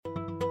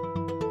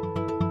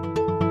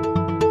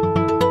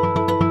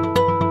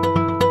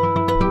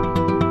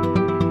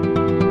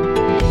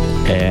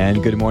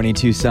And good morning,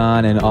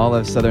 Tucson and all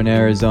of Southern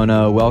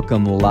Arizona.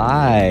 Welcome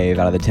live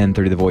out of the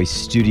 1030 The Voice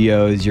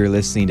studios. You're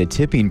listening to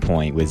Tipping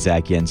Point with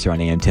Zach Yenser on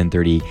AM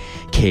 1030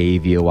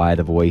 KVOI,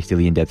 The Voice,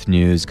 daily in-depth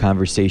news,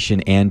 conversation,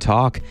 and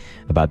talk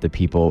about the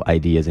people,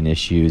 ideas, and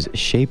issues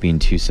shaping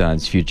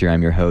Tucson's future.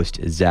 I'm your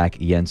host, Zach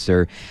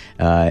Yenser,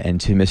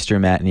 and to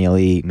Mr. Matt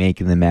Neely,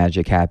 making the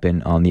magic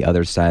happen on the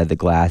other side of the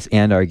glass,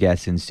 and our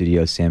guest in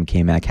studio, Sam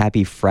Kamak.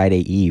 Happy Friday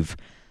Eve.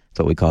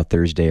 That's what we call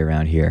Thursday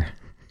around here.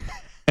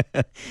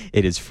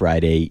 It is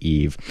Friday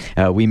Eve.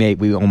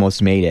 We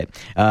almost made it,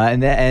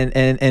 and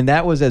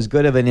that was as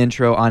good of an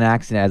intro on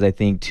accident as I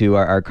think to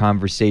our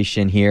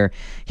conversation here.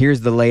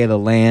 Here's the lay of the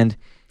land,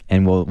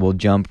 and we'll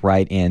jump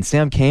right in.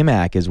 Sam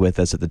Kamak is with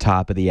us at the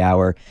top of the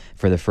hour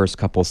for the first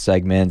couple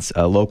segments.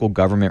 A local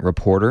government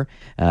reporter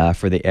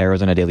for the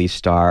Arizona Daily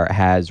Star,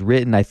 has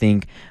written, I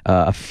think,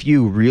 a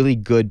few really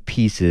good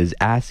pieces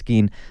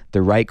asking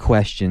the right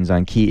questions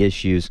on key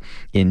issues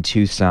in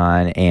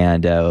Tucson,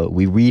 and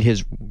we read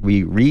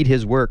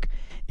his work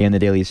in the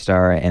Daily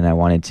Star, and I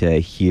wanted to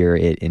hear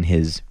it in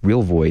his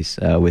real voice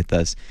with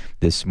us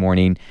this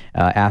morning.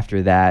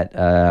 After that,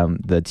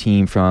 the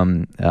team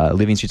from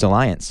Living Streets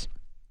Alliance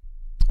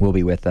will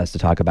be with us to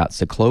talk about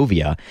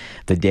Ciclovia,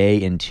 the day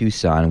in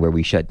Tucson where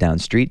we shut down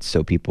streets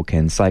so people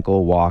can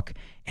cycle, walk,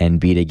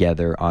 and be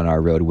together on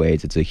our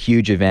roadways. It's a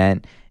huge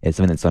event. It's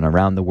something that's done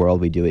around the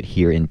world. We do it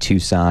here in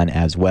Tucson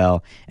as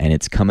well, and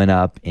it's coming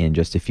up in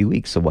just a few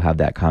weeks, so we'll have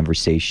that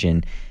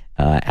conversation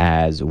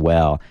as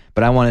well.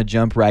 But I want to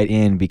jump right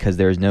in because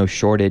there's no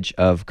shortage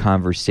of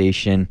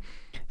conversation.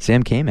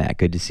 Sam Kamak,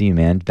 good to see you,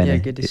 man.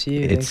 Good to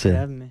see you. Thanks for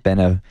having me.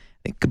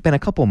 Been a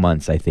couple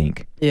months, I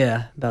think.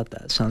 Yeah, about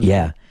that. Sounds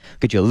good.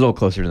 Get you a little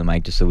closer to the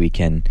mic just so we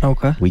can.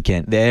 Okay.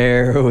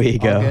 There we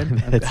go. All good?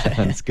 That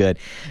sounds good.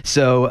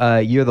 So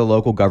you're the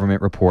local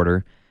government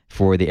reporter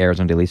for the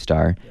Arizona Daily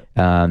Star.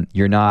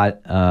 You're not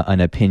an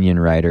opinion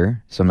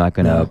writer, so I'm not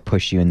going to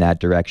push you in that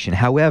direction.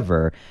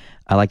 However,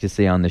 I like to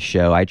say on the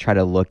show, I try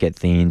to look at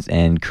things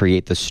and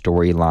create the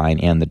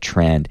storyline and the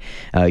trend.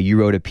 You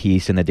wrote a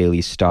piece in the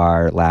Daily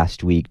Star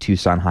last week,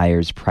 Tucson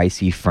hires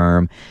pricey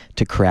firm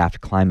to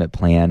craft climate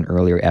plan,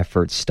 earlier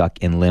efforts stuck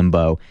in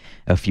limbo.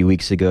 A few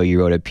weeks ago, you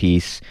wrote a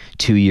piece,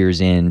 2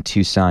 years in,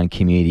 Tucson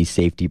Community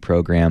Safety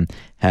Program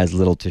has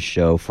little to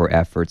show for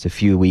efforts. A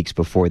few weeks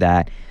before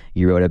that,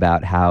 you wrote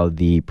about how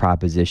the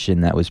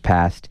proposition that was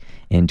passed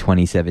in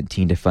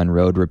 2017 to fund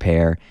road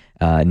repair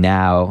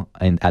now,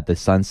 and at the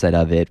sunset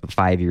of it,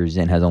 5 years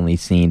in, has only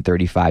seen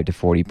 35 to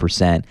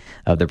 40%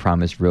 of the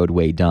promised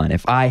roadway done.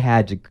 If I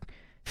had to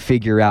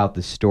figure out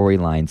the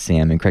storyline,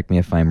 Sam, and correct me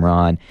if I'm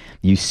wrong,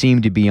 you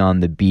seem to be on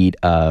the beat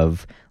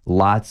of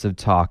lots of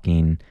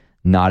talking,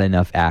 not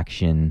enough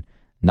action,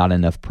 not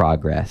enough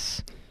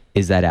progress.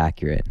 Is that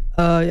accurate?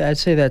 Yeah, I'd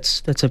say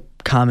that's a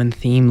common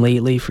theme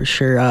lately for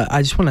sure.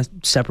 I just want to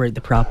separate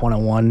the Prop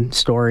 101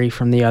 story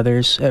from the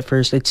others. At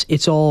first,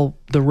 it's all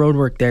the road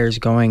work there is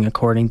going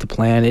according to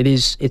plan.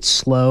 It's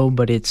slow,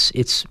 but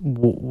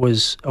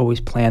was always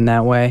planned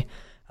that way,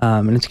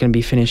 and it's going to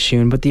be finished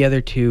soon. But the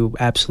other two,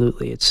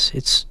 absolutely,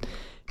 it's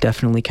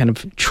definitely kind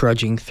of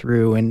trudging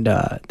through, and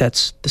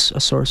that's a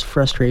source of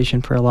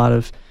frustration for a lot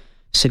of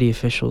city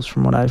officials,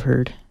 from what I've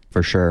heard.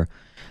 For sure.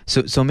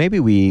 So maybe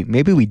we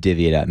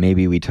divvy it up.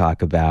 Maybe we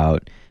talk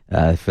about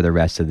for the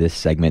rest of this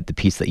segment the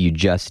piece that you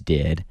just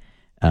did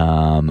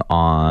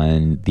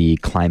on the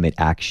climate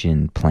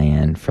action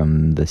plan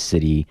from the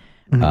city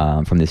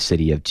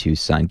of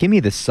Tucson. Give me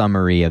the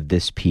summary of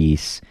this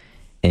piece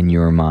in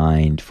your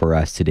mind for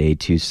us today.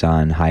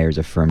 Tucson hires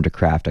a firm to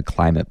craft a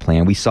climate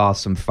plan. We saw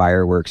some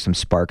fireworks, some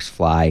sparks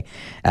fly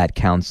at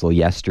council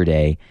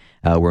yesterday.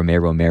 Where Mayor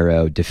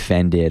Romero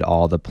defended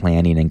all the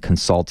planning and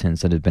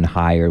consultants that have been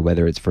hired,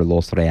 whether it's for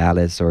Los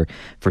Reales or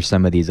for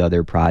some of these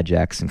other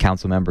projects. And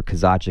Councilmember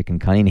Kozaczek and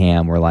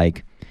Cunningham were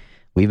like,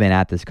 we've been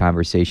at this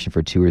conversation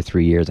for 2 or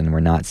 3 years and we're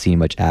not seeing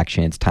much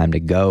action. It's time to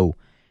go.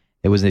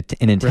 It was an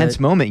intense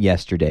moment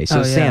yesterday.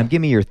 So Sam,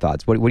 give me your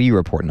thoughts. What are you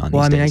reporting on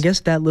these days? I guess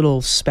that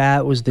little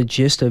spat was the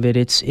gist of it.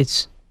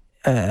 It's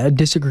a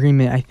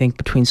disagreement, I think,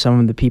 between some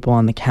of the people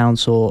on the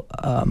council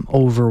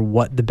over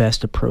what the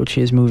best approach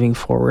is moving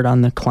forward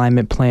on the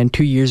climate plan.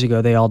 2 years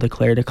ago, they all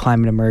declared a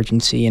climate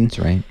emergency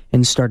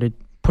and started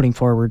putting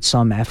forward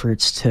some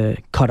efforts to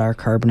cut our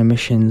carbon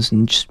emissions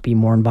and just be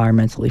more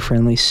environmentally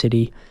friendly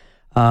city.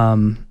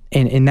 And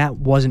that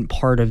wasn't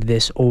part of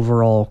this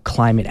overall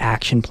climate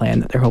action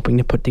plan that they're hoping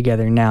to put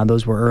together now.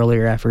 Those were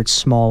earlier efforts,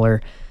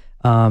 smaller,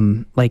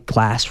 like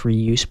glass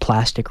reuse,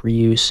 plastic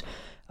reuse.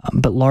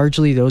 But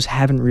largely, those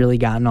haven't really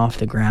gotten off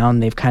the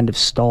ground. They've kind of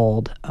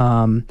stalled.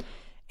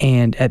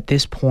 And at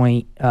this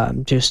point, I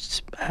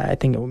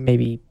think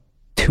maybe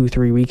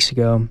 2-3 weeks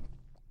ago,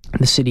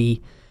 the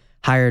city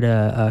hired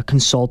a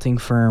consulting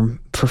firm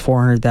for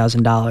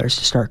 $400,000 to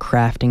start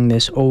crafting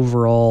this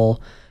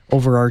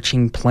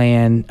overarching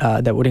plan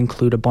that would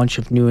include a bunch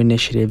of new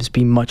initiatives,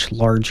 be much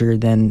larger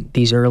than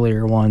these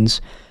earlier ones.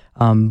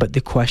 But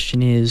the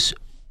question is,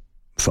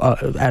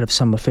 out of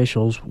some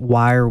officials,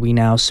 why are we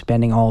now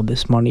spending all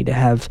this money to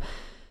have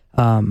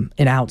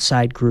an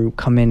outside group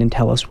come in and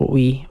tell us what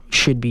we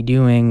should be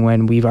doing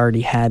when we've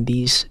already had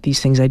these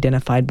things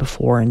identified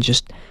before and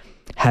just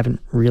haven't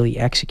really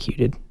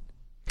executed.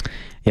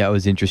 Yeah, it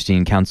was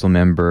interesting.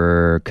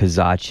 Councilmember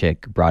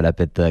Kozaczek brought up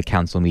at the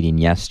council meeting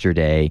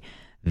yesterday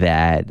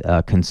that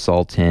a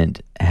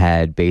consultant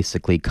had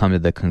basically come to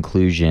the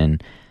conclusion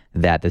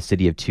that the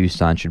city of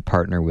Tucson should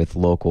partner with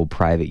local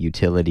private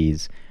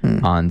utilities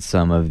on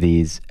some of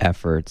these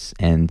efforts.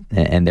 And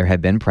there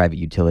have been private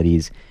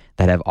utilities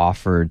that have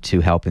offered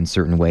to help in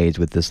certain ways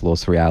with this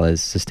Los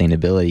Reales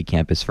Sustainability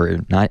Campus for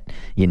not,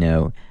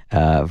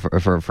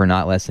 for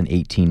not less than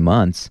 18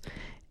 months.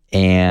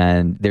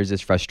 And there's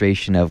this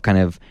frustration of kind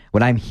of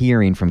what I'm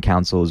hearing from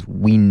council is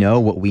we know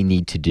what we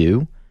need to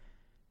do.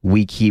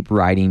 We keep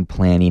writing,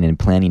 planning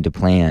to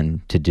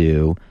plan to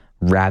do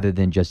rather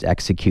than just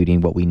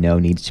executing what we know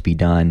needs to be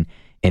done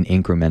in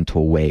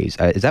incremental ways.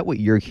 Is that what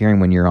you're hearing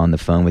when you're on the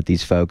phone with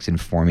these folks and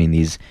forming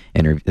these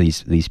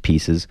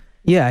pieces?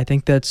 Yeah, I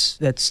think that's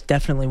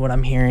definitely what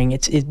I'm hearing.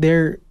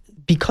 They're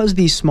because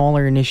these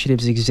smaller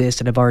initiatives exist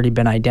that have already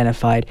been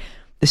identified.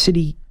 The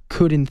city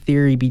could, in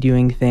theory, be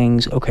doing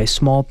things,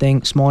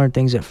 smaller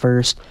things at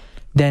first,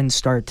 then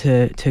start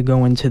to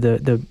go into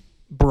the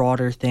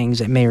broader things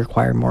that may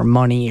require more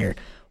money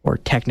or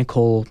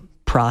technical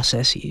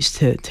processes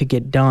to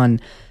get done.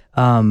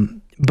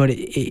 But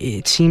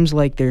it seems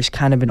like there's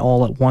kind of an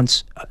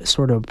all-at-once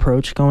sort of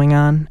approach going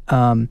on.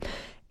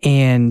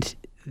 And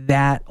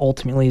that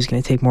ultimately is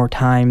going to take more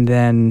time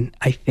than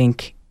I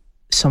think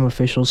some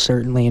officials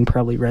certainly and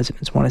probably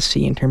residents want to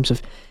see in terms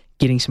of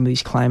getting some of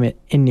these climate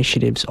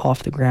initiatives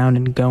off the ground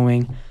and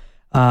going.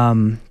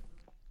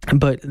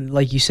 But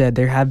like you said,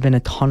 there have been a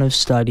ton of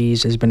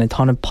studies. There's been a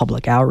ton of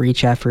public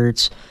outreach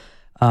efforts,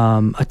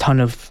 a ton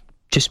of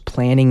just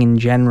planning in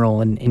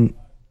general. And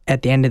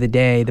at the end of the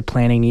day, the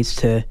planning needs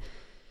to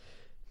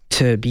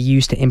be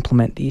used to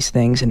implement these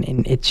things.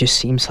 And it just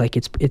seems like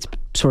it's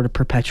sort of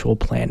perpetual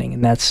planning.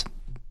 And that's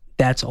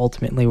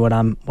ultimately what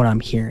I'm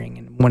hearing.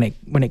 And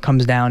when it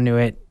comes down to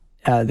it,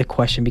 the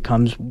question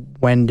becomes,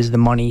 when does the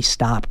money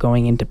stop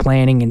going into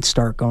planning and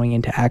start going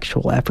into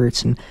actual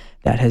efforts? And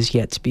that has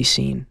yet to be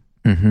seen.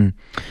 Mm-hmm.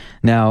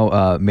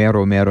 Now, Mayor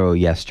Romero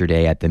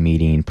yesterday at the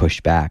meeting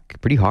pushed back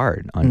pretty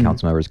hard on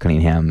Councilmembers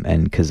Cunningham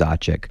and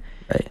Kozaczek.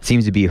 Right. It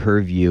seems to be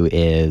her view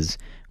is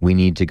we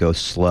need to go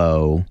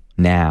slow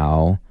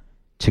now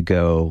to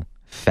go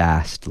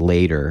fast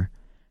later.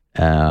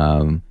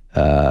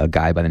 A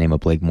guy by the name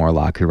of Blake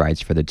Morlock, who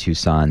writes for the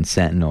Tucson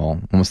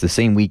Sentinel, almost the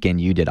same weekend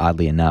you did,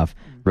 oddly enough,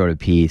 wrote a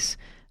piece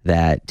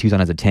that Tucson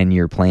has a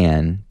 10-year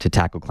plan to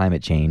tackle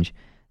climate change.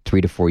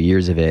 3 to 4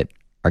 years of it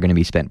are going to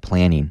be spent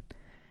planning.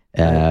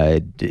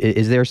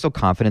 Is there still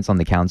confidence on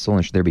the council,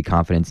 and should there be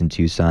confidence in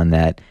Tucson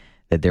that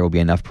there will be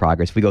enough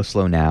progress? If we go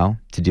slow now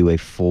to do a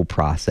full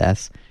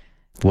process,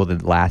 will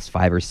the last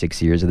 5 or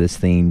 6 years of this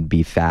thing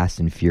be fast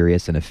and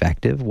furious and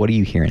effective? What are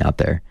you hearing out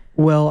there?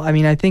 Well, I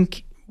mean, I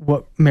think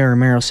what Mayor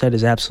Romero said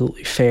is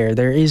absolutely fair.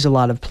 There is a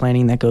lot of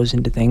planning that goes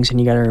into things, and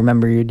you got to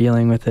remember you're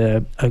dealing with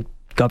a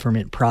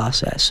government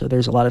process. So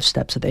there's a lot of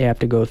steps that they have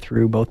to go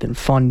through, both in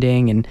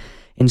funding and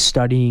in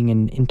studying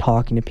and in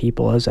talking to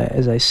people, as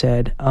I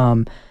said.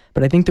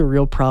 But I think the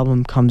real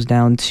problem comes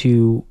down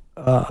to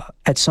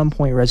at some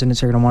point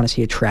residents are going to want to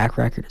see a track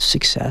record of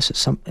success,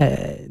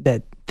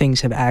 that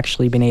things have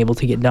actually been able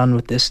to get done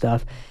with this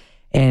stuff.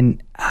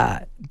 And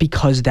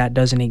because that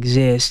doesn't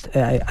exist,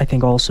 I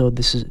think also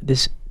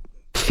this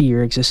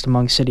fear exists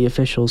among city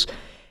officials.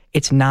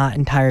 It's not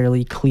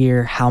entirely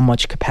clear how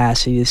much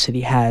capacity the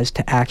city has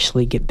to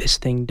actually get this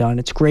thing done.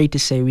 It's great to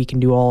say we can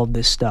do all of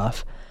this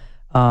stuff,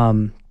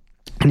 and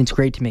it's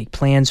great to make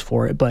plans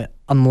for it, but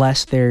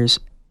unless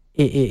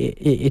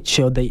it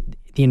showed that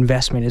the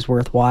investment is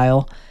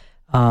worthwhile,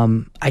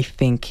 I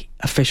think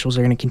officials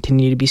are going to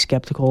continue to be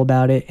skeptical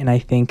about it, and I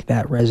think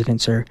that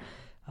residents are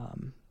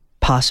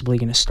possibly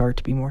going to start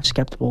to be more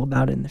skeptical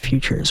about it in the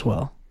future as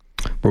well.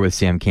 We're with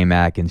Sam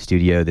Kamak in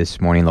studio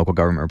this morning, local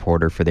government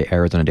reporter for the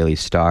Arizona Daily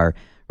Star.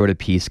 Wrote a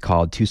piece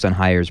called Tucson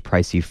Hires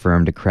Pricey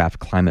Firm to Craft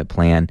Climate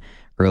Plan,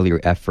 Earlier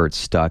Efforts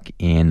Stuck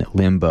in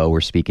Limbo.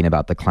 We're speaking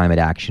about the climate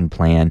action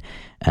plan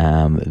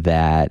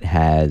that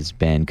has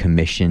been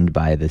commissioned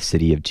by the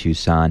city of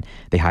Tucson.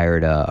 They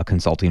hired a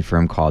consulting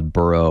firm called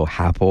Burrow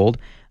Happold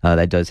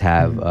that does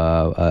have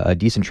a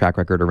decent track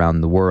record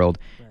around the world.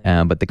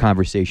 But the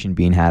conversation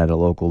being had at a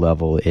local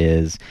level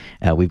is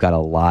we've got a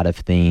lot of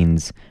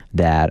things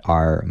that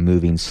are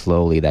moving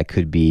slowly that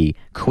could be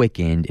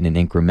quickened in an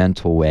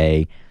incremental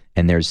way.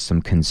 And there's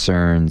some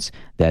concerns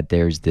that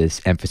there's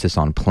this emphasis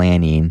on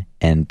planning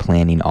and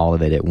planning all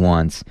of it at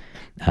once,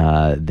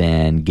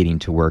 then getting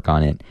to work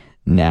on it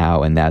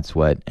now. And that's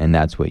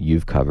what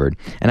you've covered.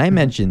 And I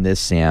mentioned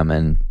this, Sam,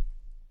 and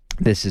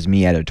this is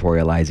me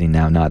editorializing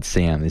now, not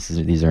Sam.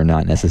 These are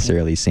not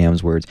necessarily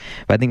Sam's words.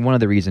 But I think one of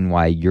the reasons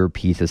why your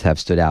pieces have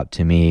stood out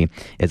to me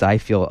is I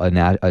feel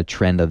a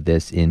trend of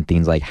this in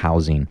things like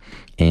housing,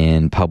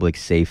 in public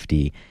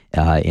safety,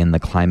 in the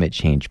climate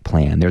change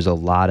plan. There's a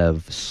lot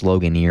of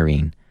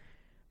sloganeering,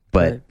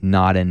 but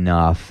not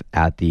enough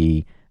at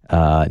the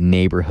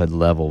neighborhood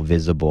level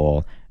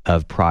visible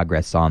of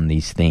progress on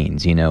these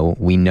things. You know,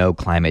 we know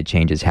climate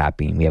change is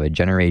happening. We have a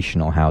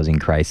generational housing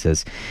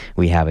crisis.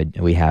 We have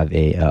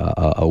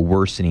a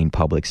worsening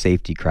public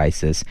safety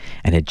crisis,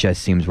 and it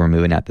just seems we're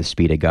moving at the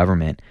speed of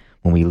government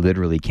when we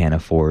literally can't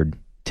afford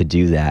to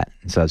do that.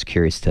 So I was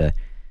curious to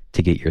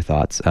get your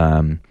thoughts.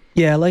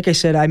 Yeah, like I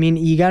said, I mean,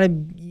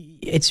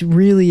 it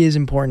really is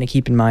important to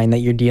keep in mind that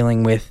you're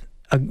dealing with,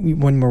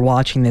 when we're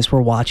watching this,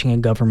 we're watching a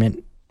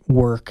government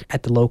work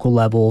at the local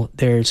level.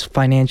 There's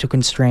financial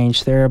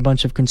constraints. There are a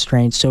bunch of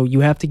constraints. So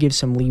you have to give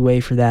some leeway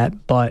for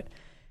that. But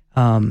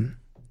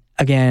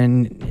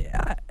again,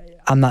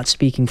 I'm not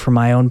speaking from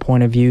my own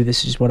point of view.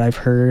 This is what I've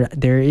heard.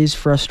 There is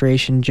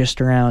frustration just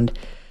around,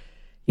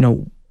 you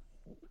know,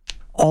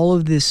 all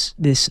of this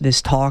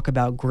talk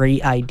about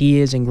great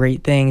ideas and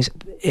great things.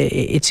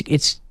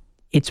 It's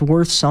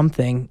worth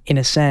something in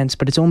a sense,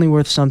 but it's only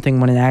worth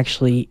something when it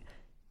actually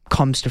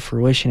comes to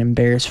fruition and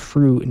bears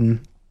fruit.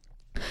 And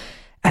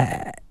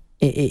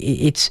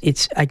it's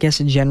I guess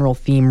a general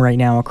theme right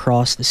now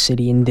across the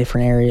city in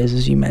different areas,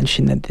 as you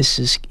mentioned, that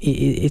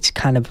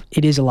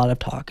it is a lot of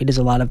talk, it is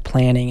a lot of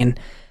planning, and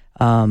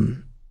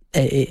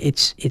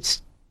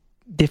it's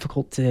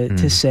difficult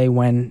to say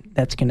when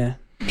that's going to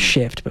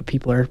shift, but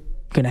people are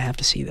going to have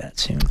to see that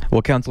soon.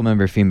 Well,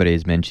 Councilmember Fimbare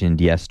has mentioned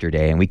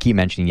yesterday, and we keep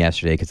mentioning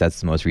yesterday because that's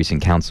the most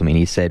recent council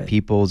meeting. He said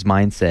people's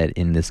mindset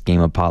in this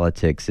game of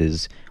politics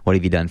is, what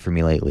have you done for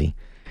me lately?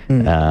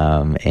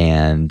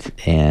 And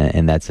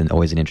that's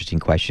always an interesting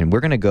question. We're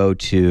going to go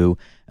to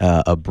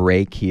a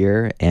break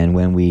here, and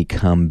when we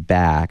come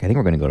back, I think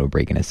we're going to go to a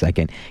break in a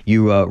second.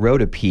 You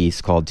wrote a piece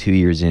called 2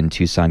 Years in,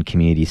 Tucson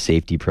Community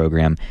Safety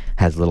Program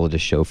Has Little to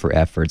Show for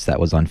Efforts. That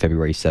was on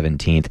February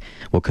 17th.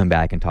 We'll come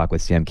back and talk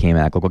with Sam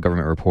Kamak, local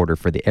government reporter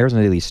for the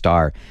Arizona Daily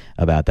Star,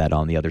 about that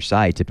on the other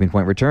side. Tipping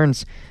Point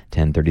returns,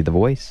 10:30 The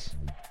Voice.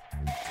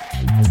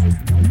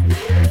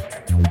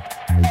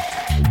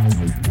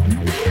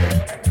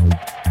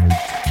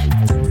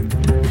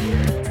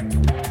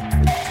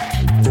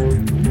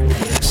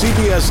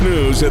 CBS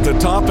News at the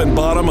top and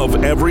bottom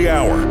of every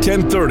hour.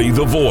 10:30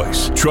 The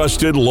Voice.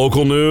 Trusted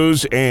local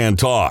news and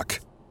talk.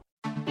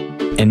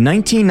 In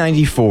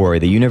 1994,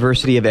 the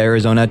University of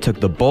Arizona took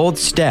the bold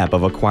step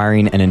of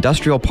acquiring an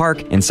industrial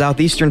park in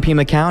southeastern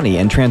Pima County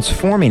and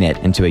transforming it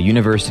into a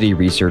university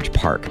research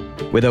park.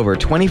 With over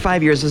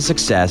 25 years of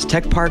success,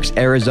 Tech Parks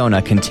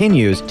Arizona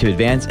continues to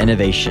advance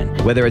innovation.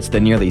 Whether it's the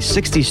nearly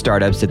 60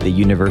 startups at the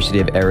University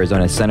of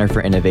Arizona Center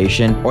for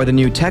Innovation or the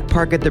new Tech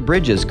Park at the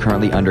Bridges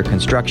currently under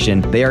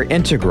construction, they are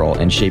integral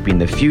in shaping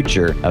the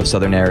future of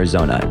Southern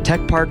Arizona.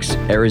 Tech Parks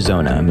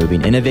Arizona,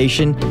 moving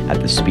innovation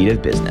at the speed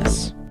of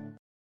business.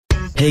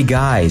 Hey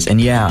guys, and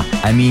yeah,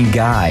 I mean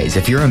guys,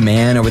 if you're a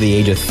man over the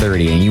age of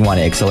 30 and you want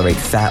to accelerate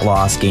fat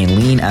loss, gain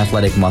lean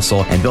athletic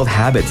muscle, and build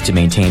habits to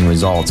maintain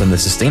results, and the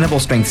Sustainable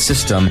Strength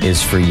System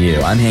is for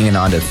you. I'm hanging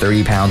on to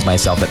 30 pounds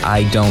myself that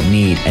I don't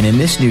need, and in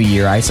this new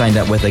year, I signed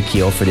up with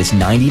Akil for this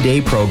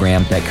 90-day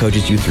program that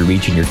coaches you through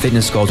reaching your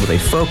fitness goals with a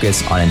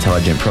focus on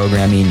intelligent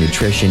programming,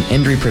 nutrition,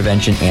 injury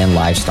prevention, and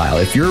lifestyle.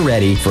 If you're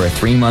ready for a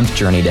 3-month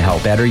journey to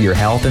help better your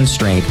health and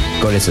strength,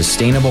 go to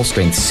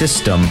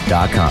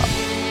sustainablestrengthsystem.com.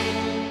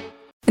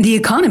 The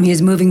economy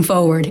is moving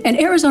forward, and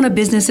Arizona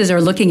businesses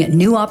are looking at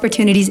new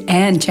opportunities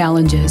and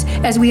challenges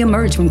as we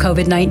emerge from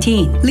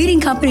COVID-19. Leading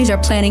companies are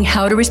planning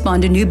how to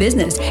respond to new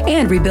business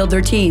and rebuild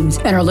their teams,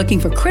 and are looking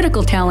for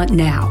critical talent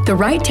now. The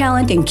right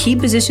talent in key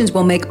positions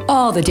will make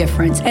all the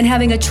difference, and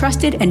having a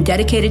trusted and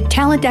dedicated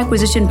talent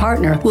acquisition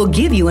partner will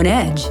give you an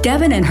edge.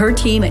 Devin and her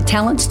team at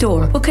Talent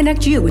Store will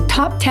connect you with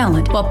top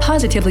talent while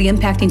positively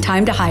impacting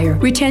time to hire,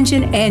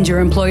 retention, and your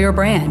employer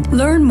brand.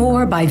 Learn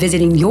more by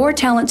visiting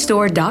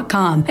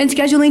yourtalentstore.com and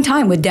scheduling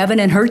time with Devin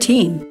and her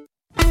team.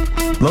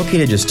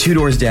 Located just 2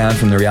 doors down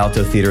from the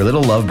Rialto Theater,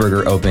 Little Love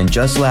Burger opened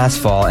just last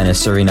fall and is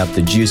serving up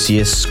the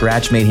juiciest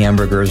scratch-made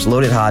hamburgers,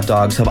 loaded hot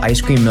dogs, have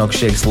ice cream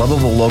milkshakes,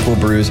 lovable local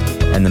brews,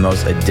 and the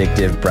most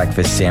addictive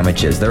breakfast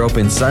sandwiches. They're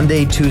open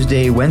Sunday,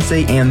 Tuesday,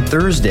 Wednesday, and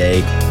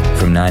Thursday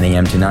from 9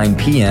 a.m. to 9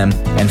 p.m.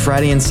 and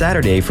Friday and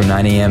Saturday from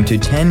 9 a.m. to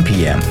 10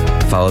 p.m.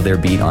 Follow their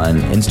beat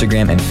on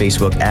Instagram and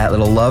Facebook at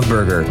Little Love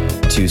Burger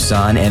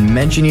Tucson and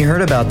mention you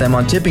heard about them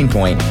on Tipping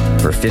Point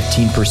for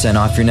 15%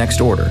 off your next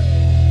order.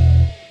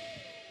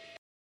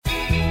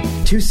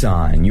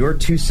 Tucson, your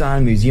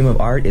Tucson Museum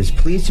of Art is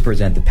pleased to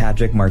present the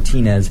Patrick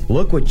Martinez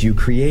Look What You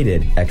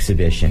Created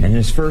exhibition. In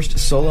his first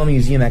solo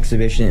museum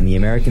exhibition in the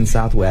American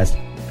Southwest,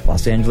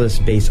 Los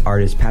Angeles-based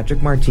artist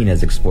Patrick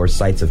Martinez explores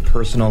sites of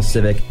personal,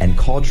 civic, and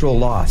cultural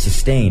loss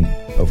sustained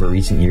over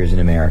recent years in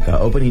America.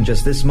 Opening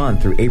just this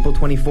month through April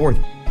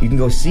 24th, you can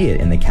go see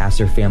it in the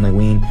Kasser Family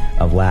Wing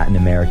of Latin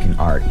American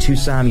Art.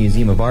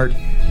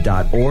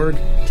 TucsonMuseumofArt.org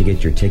to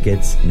get your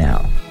tickets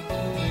now.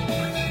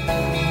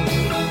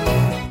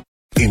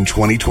 In In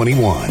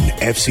 2021,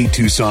 FC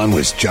Tucson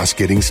was just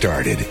getting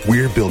started.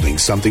 We're building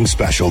something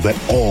special that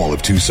all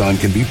of Tucson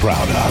can be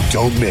proud of.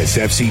 Don't miss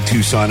FC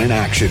Tucson in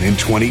action in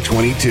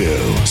 2022.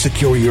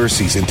 Secure your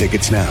season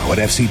tickets now at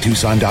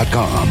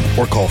fctucson.com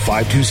or call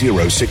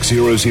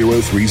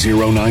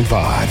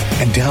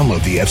 520-600-3095 and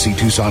download the FC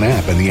Tucson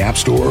app in the App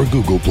Store or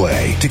Google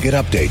Play to get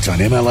updates on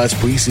MLS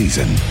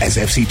preseason as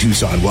FC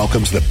Tucson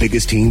welcomes the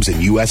biggest teams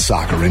in U.S.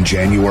 soccer in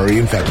January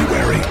and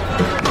February.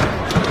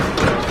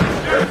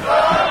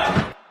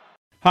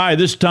 Hi,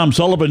 this is Tom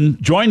Sullivan.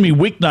 Join me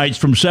weeknights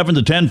from 7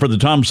 to 10 for the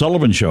Tom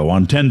Sullivan Show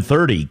on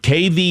 1030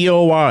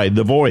 KVOI,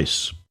 The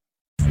Voice.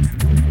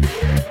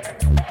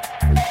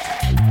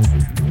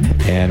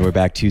 And we're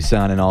back,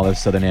 Tucson and all of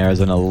Southern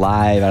Arizona,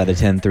 live out of the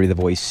 1030 The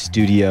Voice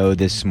studio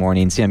this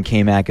morning. Sam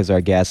Kamak is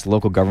our guest,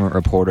 local government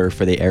reporter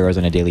for the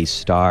Arizona Daily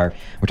Star.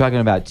 We're talking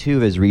about two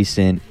of his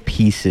recent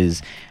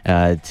pieces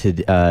today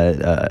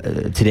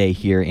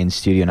here in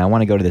studio. And I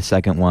want to go to the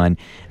second one.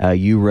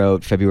 You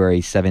wrote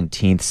February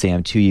 17th,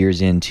 Sam, 2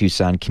 years in,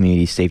 Tucson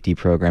Community Safety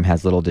Program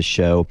has little to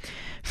show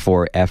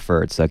for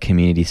efforts. A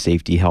community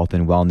safety, health,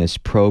 and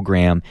wellness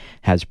program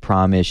has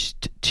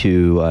promised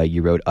to,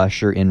 you wrote,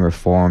 usher in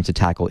reform to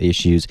tackle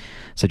issues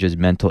such as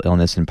mental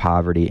illness and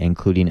poverty,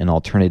 including an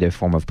alternative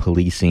form of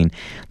policing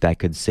that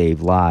could save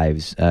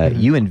lives.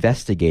 You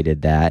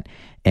investigated that,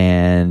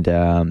 and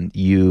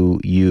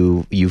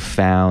you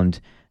found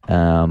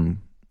a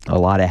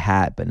lot of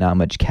hat, but not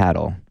much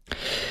cattle.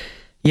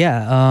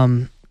 Yeah,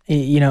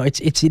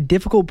 it's a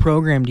difficult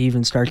program to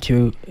even start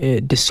to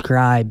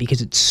describe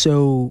because it's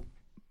so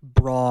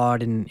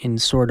broad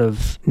and sort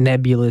of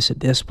nebulous at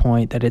this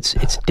point that it's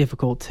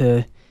difficult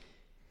to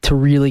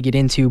really get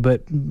into.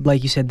 But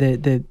like you said,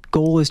 the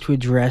goal is to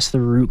address the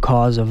root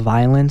cause of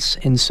violence,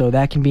 and so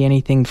that can be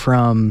anything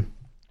from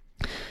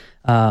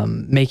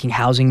making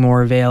housing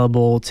more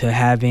available to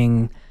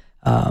having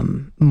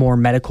more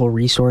medical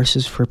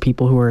resources for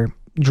people who are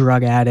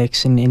drug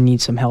addicts and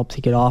need some help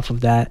to get off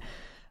of that.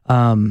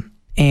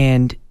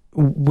 And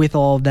with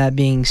all of that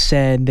being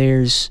said,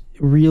 there's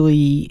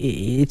really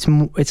it's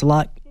a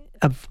lot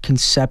of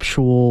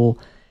conceptual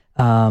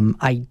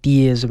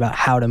ideas about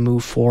how to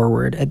move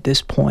forward at this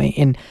point.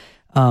 And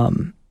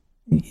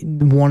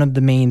one of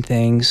the main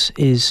things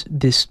is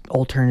this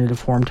alternative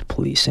form to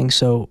policing.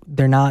 So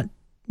the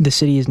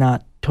city is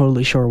not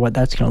totally sure what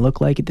that's going to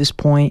look like at this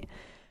point.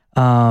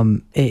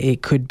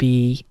 It could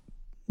be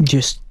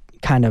just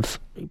kind of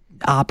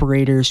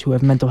operators who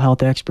have mental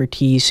health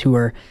expertise who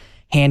are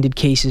handed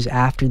cases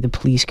after the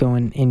police go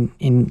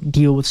and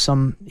deal with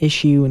some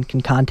issue and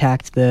can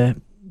contact the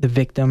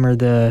victim or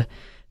the,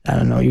 I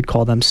don't know, you'd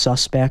call them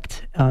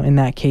suspect in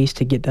that case,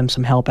 to get them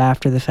some help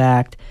after the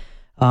fact.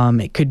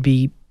 It could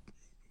be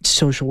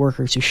social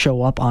workers who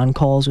show up on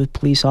calls with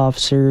police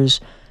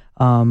officers,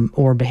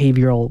 or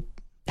behavioral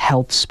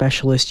health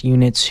specialist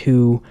units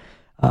who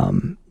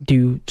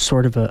do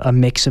sort of a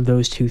mix of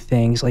those two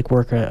things, like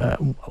work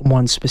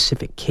one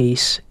specific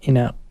case in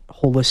a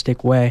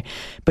holistic way.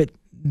 But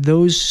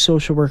those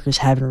social workers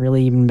haven't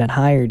really even been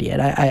hired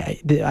yet.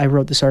 I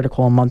wrote this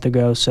article a month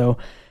ago, so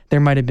there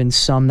might have been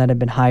some that have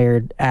been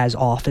hired as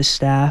office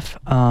staff,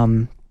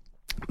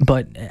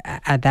 but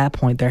at that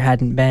point there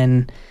hadn't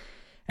been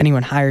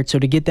anyone hired. So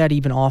to get that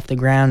even off the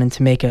ground and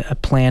to make a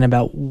plan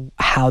about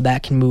how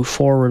that can move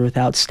forward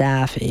without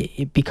staff,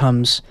 it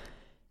becomes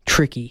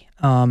tricky.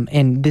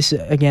 And this,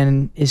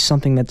 again, is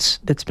something that's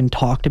been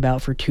talked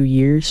about for 2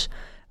 years.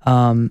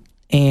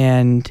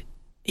 And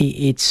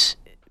it's,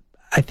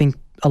 I think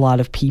a lot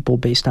of people,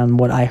 based on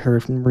what I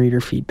heard from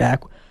reader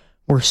feedback,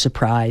 were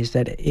surprised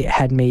that it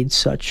had made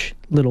such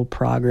little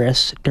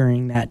progress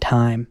during that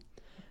time.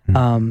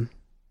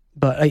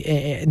 But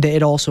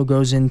it also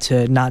goes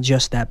into not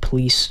just that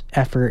police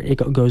effort. It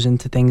goes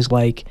into things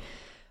like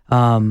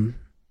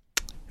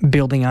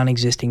building on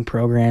existing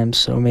programs.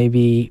 So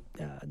maybe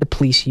the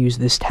police use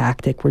this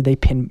tactic where they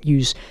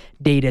use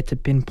data to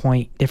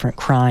pinpoint different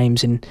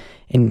crimes and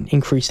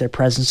increase their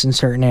presence in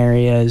certain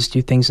areas,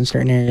 do things in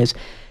certain areas.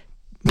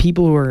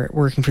 People who are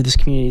working for this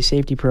community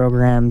safety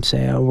program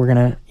say, "Oh, we're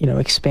gonna,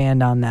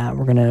 expand on that.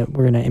 We're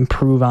gonna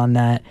improve on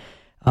that."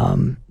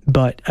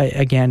 But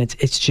again,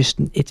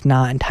 it's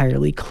not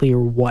entirely clear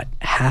what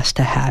has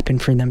to happen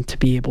for them to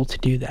be able to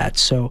do that.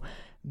 So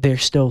they're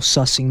still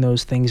sussing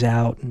those things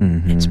out.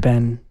 And It's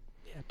been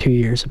 2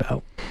 years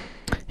about.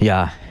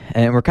 Yeah,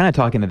 and we're kind of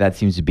talking that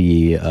seems to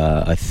be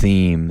a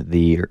theme.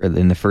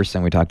 In the first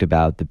time we talked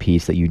about the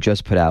piece that you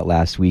just put out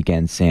last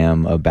weekend,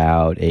 Sam,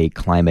 about a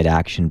climate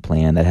action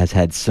plan that has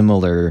had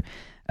similar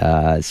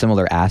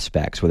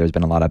aspects, where there's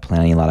been a lot of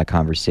planning, a lot of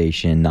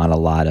conversation, not a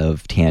lot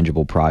of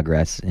tangible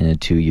progress in a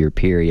 2-year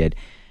period.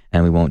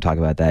 And we won't talk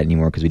about that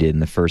anymore because we did in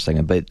the first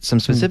segment. But some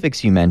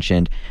specifics you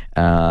mentioned,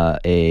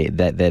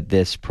 that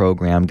this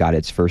program got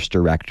its first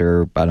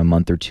director about a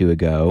month or two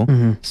ago,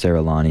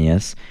 Sarah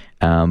Lanius.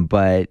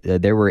 But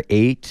there were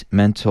 8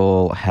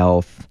 mental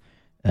health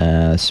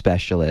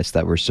specialists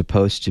that were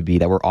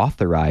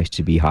authorized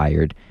to be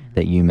hired,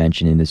 that you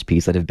mentioned in this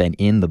piece, that have been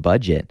in the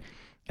budget,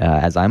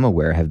 as I'm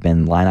aware, have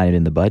been line item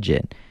in the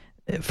budget.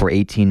 for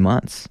 18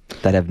 months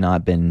that have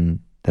not been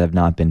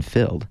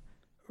filled.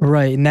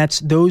 Right, and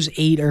those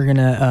 8 are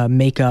gonna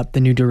make up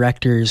the new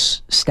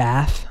director's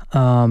staff.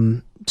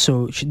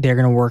 So they're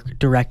gonna work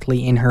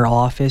directly in her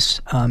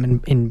office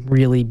and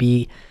really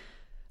be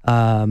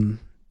the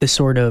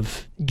sort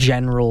of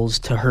generals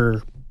to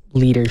her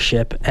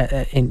leadership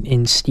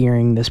in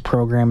steering this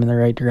program in the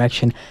right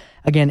direction.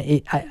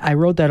 Again, I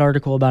wrote that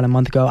article about a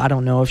month ago. I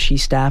don't know if she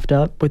staffed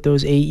up with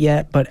those 8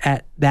 yet, but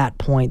at that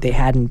point they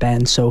hadn't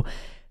been. So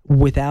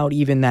without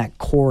even that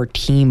core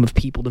team of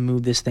people to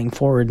move this thing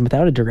forward, and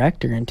without a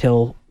director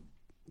until,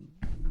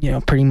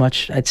 pretty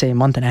much I'd say a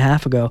month and a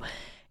half ago,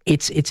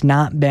 it's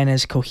not been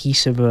as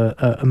cohesive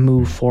a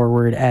move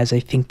forward as I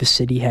think the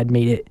city had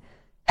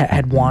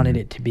wanted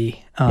it to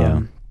be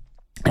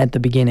at the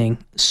beginning.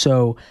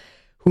 So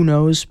who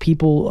knows?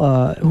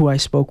 People who I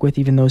spoke with,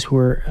 even those who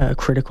were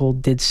critical,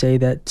 did say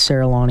that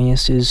Sarah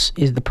Launius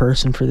is the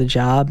person for the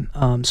job.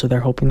 So they're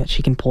hoping that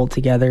she can pull it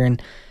together.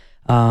 And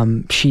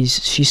she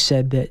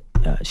said that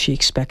she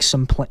expects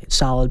some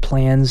solid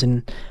plans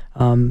and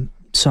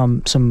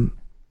some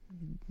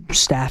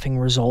staffing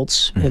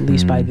results at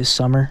least by this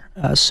summer.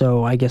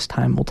 So I guess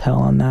time will tell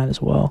on that as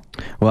well.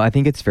 Well, I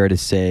think it's fair to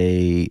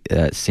say,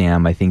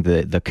 Sam, I think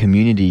the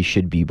community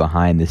should be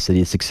behind the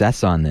city's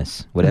success on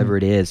this, whatever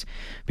it is,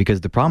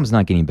 because the problem is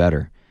not getting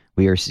better.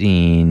 We are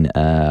seeing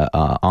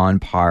on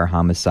par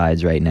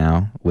homicides right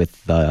now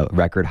with the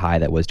record high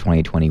that was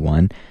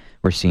 2021.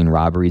 We're seeing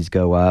robberies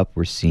go up.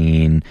 We're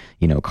seeing,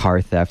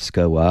 car thefts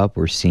go up.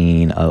 We're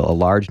seeing a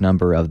large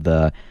number of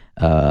the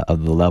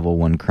level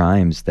 1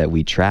 crimes that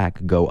we track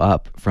go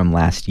up from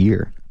last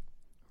year.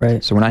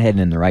 Right. So we're not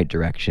heading in the right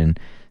direction.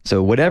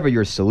 So whatever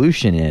your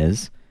solution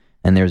is,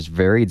 and there's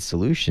varied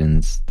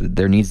solutions,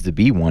 there needs to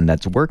be one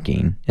that's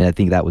working. And I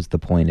think that was the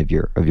point of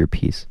your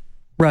piece.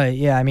 Right.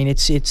 Yeah. I mean,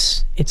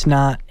 it's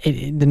not.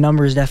 The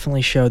numbers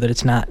definitely show that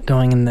it's not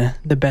going in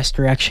the best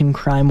direction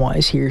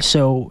crime-wise here.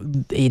 So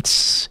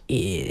it's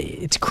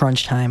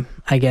crunch time,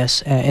 I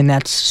guess, and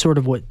that's sort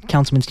of what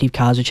Councilman Steve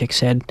Kozaczek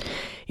said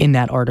in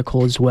that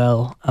article as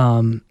well.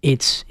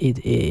 It's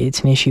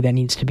an issue that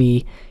needs to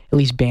be at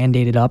least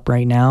band-aided up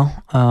right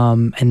now,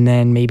 and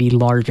then maybe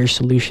larger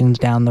solutions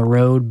down the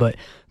road. But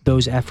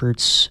those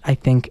efforts, I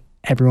think,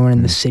 everyone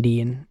in the city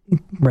and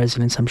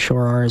residents, I'm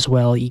sure, are as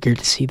well eager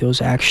to see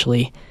those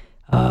actually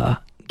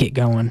get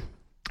going.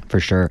 For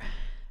sure.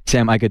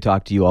 Sam, I could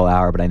talk to you all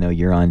hour, but I know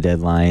you're on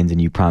deadlines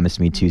and you promised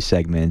me 2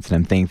 segments, and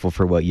I'm thankful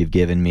for what you've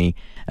given me.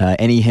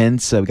 Any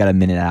hints? We've got a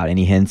minute out.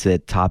 Any hints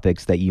at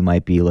topics that you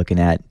might be looking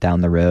at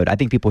down the road? I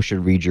think people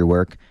should read your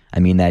work. I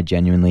mean that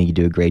genuinely. You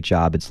do a great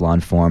job. It's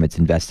law-informed. It's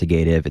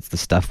investigative. It's the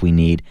stuff we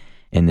need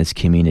in this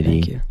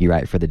community. Thank you. You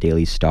write for the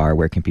Daily Star.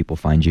 Where can people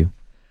find you?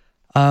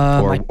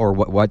 Or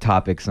what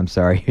topics, I'm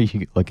sorry, are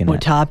you looking at?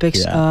 What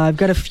topics? Yeah. I've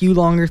got a few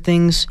longer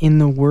things in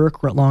the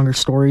work, longer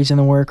stories in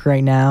the work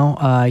right now.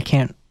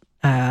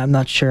 I'm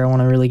not sure I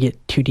want to really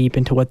get too deep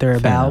into what they're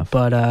about,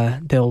 but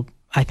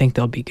I think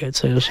they'll be good,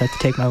 so you'll just have to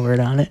take my word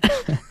on it.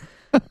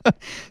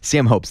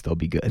 Sam hopes they'll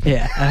be good.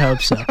 Yeah, I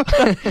hope so.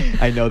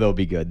 I know they'll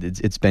be good.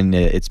 It's been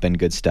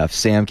good stuff.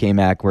 Sam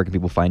Kamak, where can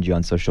people find you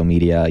on social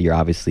media? You're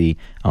obviously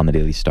on the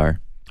Daily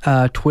Star.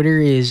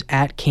 Twitter is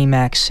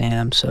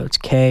 @KMaxSam, so it's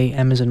K,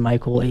 M as in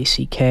Michael,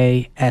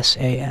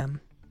 ACKSAM.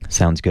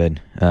 Sounds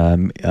good.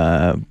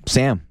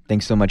 Sam,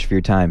 thanks so much for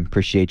your time.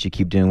 Appreciate you.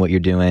 Keep doing what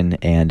you're doing,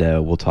 and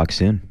we'll talk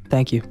soon.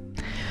 Thank you.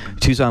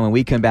 Tucson, when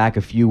we come back,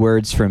 a few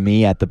words from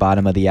me at the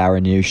bottom of the hour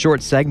news.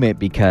 Short segment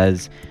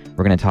because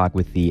we're going to talk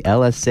with the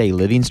LSA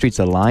Living Streets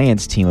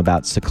Alliance team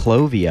about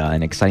Ciclovia,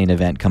 an exciting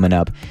event coming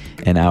up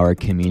in our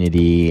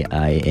community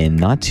in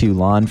not too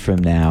long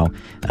from now.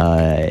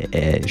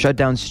 Shut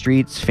down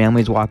streets,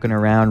 families walking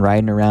around,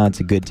 riding around. It's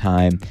a good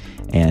time,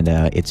 and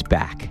it's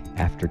back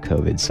after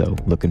COVID, so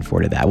looking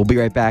forward to that. We'll be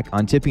right back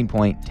on Tipping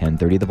Point,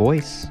 1030 The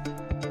Voice.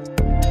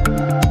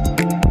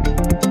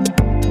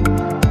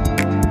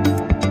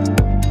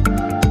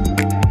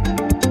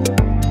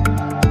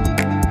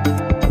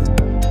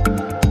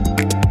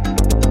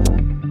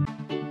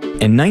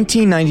 In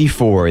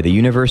 1994, the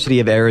University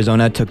of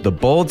Arizona took the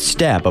bold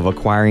step of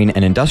acquiring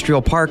an industrial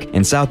park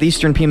in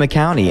southeastern Pima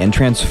County and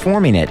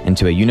transforming it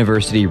into a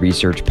university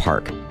research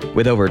park.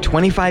 With over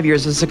 25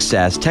 years of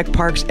success, Tech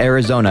Parks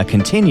Arizona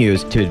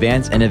continues to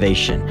advance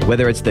innovation.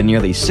 Whether it's the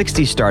nearly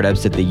 60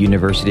 startups at the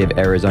University of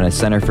Arizona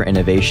Center for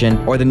Innovation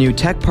or the new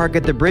Tech Park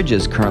at the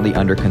Bridges currently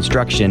under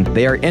construction,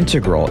 they are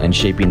integral in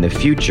shaping the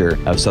future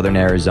of Southern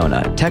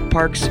Arizona. Tech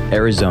Parks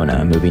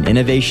Arizona, moving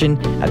innovation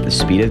at the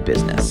speed of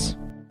business.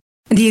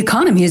 The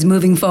economy is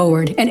moving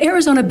forward, and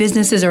Arizona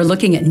businesses are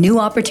looking at new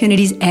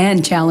opportunities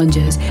and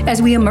challenges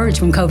as we emerge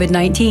from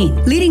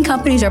COVID-19. Leading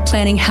companies are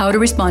planning how to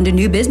respond to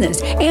new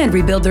business and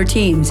rebuild their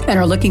teams and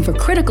are looking for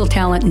critical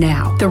talent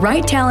now. The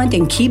right talent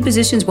in key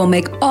positions will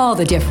make all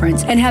the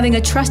difference, and having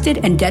a trusted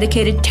and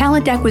dedicated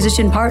talent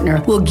acquisition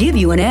partner will give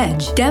you an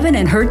edge. Devin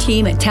and her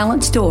team at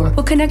Talent Store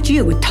will connect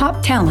you with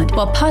top talent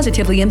while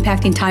positively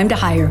impacting time to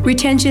hire,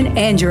 retention,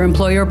 and your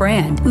employer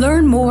brand.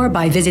 Learn more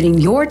by visiting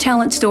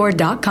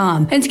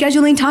yourtalentstore.com and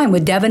schedule time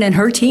with Devin and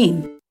her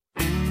team.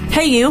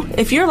 Hey you,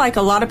 if you're like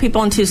a lot of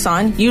people in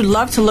Tucson, you'd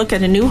love to look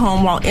at a new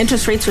home while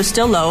interest rates are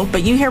still low,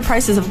 but you hear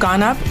prices have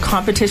gone up,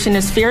 competition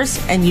is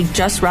fierce, and you'd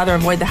just rather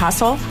avoid the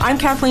hassle. I'm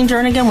Kathleen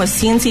Jernigan with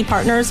CNC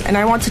Partners, and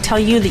I want to tell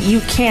you that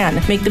you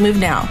can make the move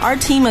now. Our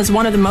team is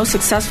one of the most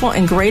successful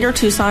in Greater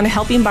Tucson,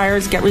 helping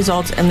buyers get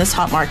results in this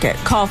hot market.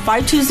 Call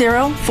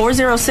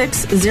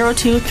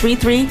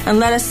 520-406-0233 and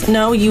let us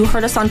know you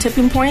heard us on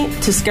Tipping Point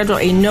to schedule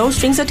a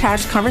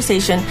no-strings-attached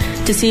conversation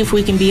to see if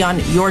we can be on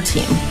your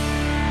team.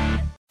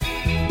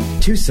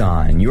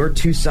 Tucson, your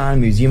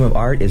Tucson Museum of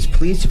Art is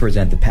pleased to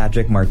present the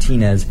Patrick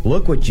Martinez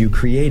Look What You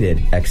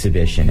Created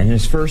exhibition. In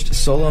his first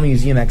solo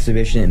museum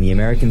exhibition in the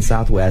American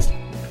Southwest,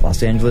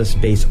 Los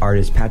Angeles-based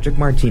artist Patrick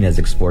Martinez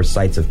explores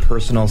sites of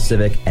personal,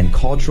 civic, and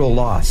cultural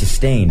loss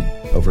sustained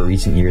over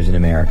recent years in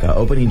America.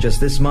 Opening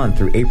just this month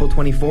through April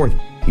 24th,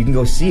 you can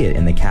go see it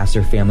in the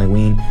Kasser Family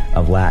Wing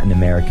of Latin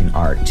American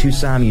Art.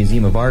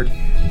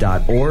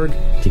 TucsonMuseumofArt.org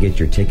to get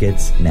your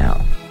tickets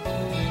now.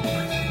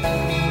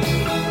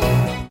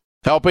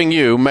 Helping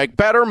you make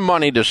better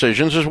money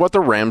decisions is what The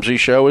Ramsey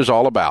Show is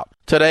all about.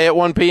 Today at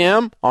 1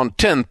 p.m. on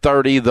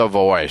 1030 The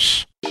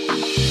Voice.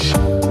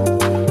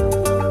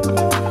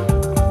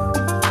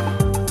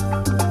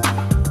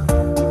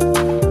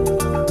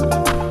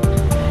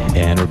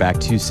 And we're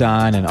back,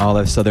 Tucson and all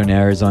of Southern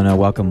Arizona.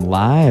 Welcome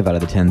live out of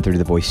the 1030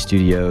 The Voice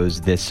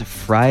studios this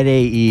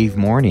Friday Eve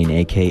morning,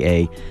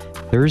 a.k.a.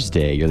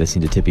 Thursday. You're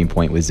listening to Tipping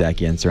Point with Zach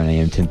Yenser on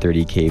AM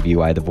 1030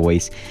 KVY The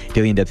Voice.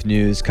 Daily in-depth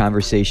news,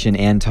 conversation,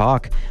 and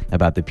talk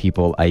about the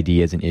people,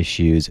 ideas, and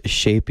issues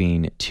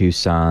shaping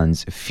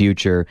Tucson's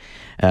future.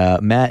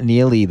 Matt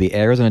Neely, the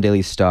Arizona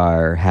Daily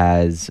Star,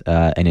 has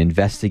an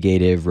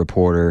investigative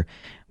reporter.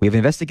 We have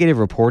investigative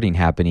reporting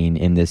happening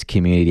in this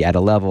community at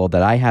a level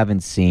that I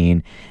haven't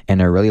seen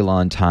in a really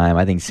long time.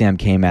 I think Sam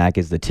Kamak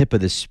is the tip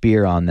of the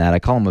spear on that. I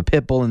call him a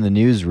pit bull in the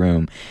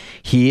newsroom.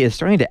 He is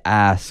starting to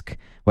ask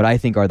what I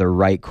think are the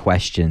right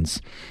questions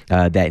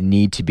that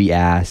need to be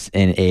asked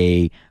in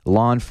a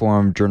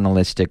long-form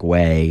journalistic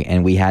way.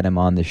 And we had him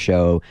on the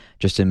show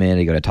just a minute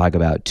ago to talk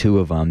about two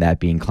of them, that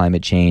being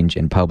climate change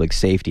and public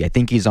safety. I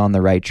think he's on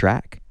the right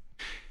track.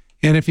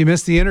 And if you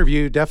missed the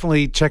interview,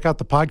 definitely check out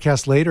the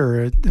podcast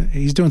later.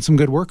 He's doing some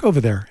good work over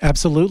there.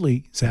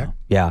 Absolutely, Zach.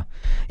 Yeah.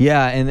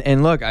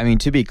 And look, I mean,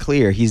 to be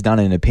clear, he's not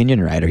an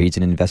opinion writer. He's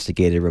an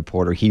investigative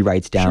reporter. He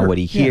writes down what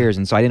he hears.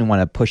 And so I didn't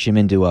want to push him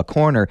into a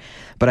corner.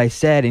 But I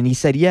said, and he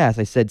said, yes.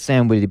 I said,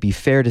 Sam, would it be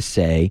fair to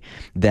say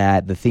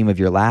that the theme of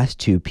your last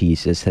two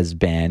pieces has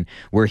been,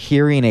 we're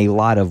hearing a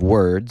lot of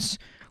words,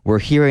 we're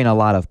hearing a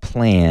lot of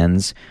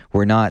plans,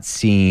 we're not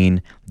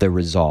seeing the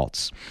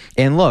results.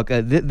 And look,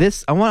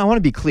 this I want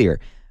to be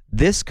clear.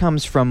 This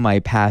comes from my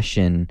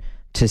passion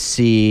to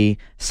see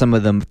some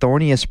of the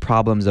thorniest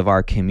problems of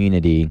our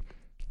community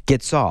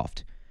get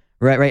solved.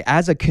 Right.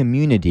 As a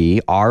community,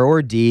 R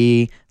or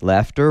D,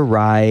 left or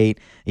right,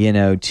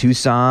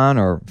 Tucson,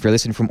 or if you're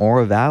listening from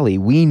Oro Valley,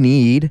 we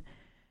need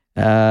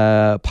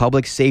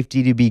public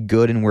safety to be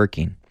good and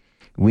working.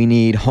 We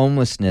need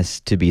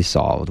homelessness to be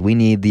solved. We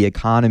need the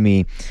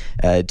economy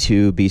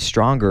to be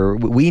stronger.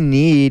 We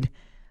need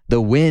the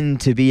win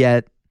to be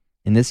at,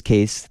 in this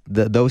case,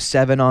 those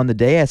 7 on the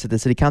dais at the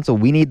city council.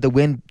 We need the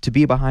win to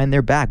be behind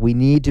their back. We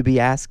need to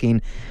be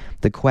asking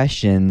the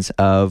questions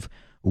of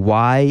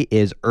why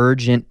is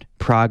urgent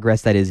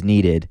progress that is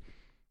needed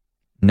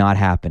not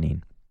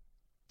happening?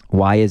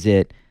 Why is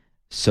it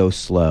so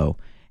slow?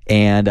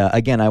 And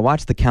again, I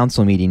watched the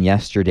council meeting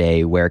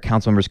yesterday where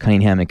council members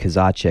Cunningham and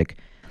Kozaczek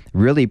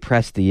really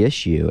pressed the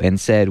issue and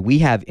said, we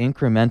have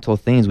incremental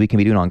things we can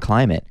be doing on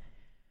climate.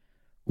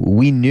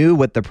 We knew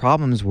what the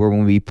problems were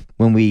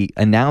when we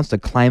announced a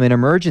climate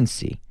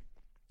emergency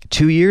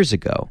 2 years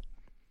ago.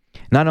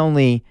 Not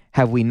only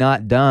have we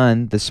not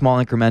done the small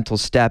incremental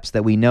steps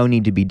that we know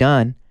need to be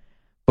done,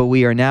 but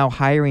we are now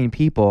hiring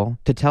people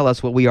to tell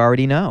us what we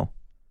already know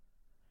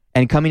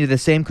and coming to the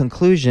same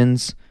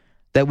conclusions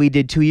that we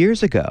did 2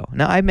 years ago.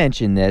 Now, I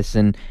mentioned this,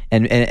 and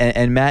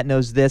Matt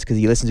knows this because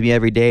he listens to me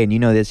every day, and you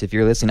know this if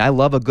you're listening. I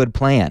love a good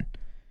plan,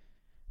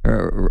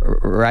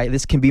 right?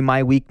 This can be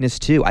my weakness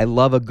too. I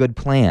love a good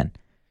plan.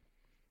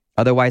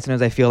 Otherwise,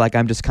 sometimes I feel like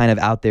I'm just kind of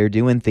out there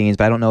doing things,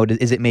 but I don't know,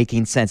 is it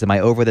making sense? Am I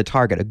over the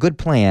target? A good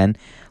plan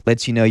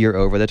lets you know you're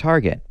over the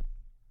target.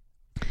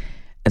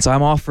 And so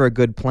I'm all for a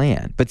good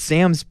plan. But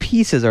Sam's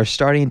pieces are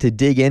starting to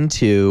dig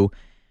into,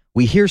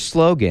 we hear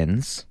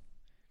slogans,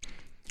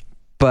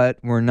 but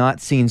we're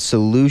not seeing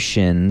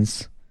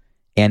solutions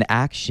and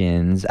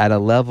actions at a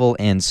level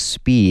and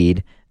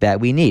speed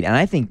that we need. And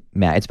I think,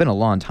 Matt, it's been a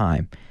long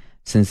time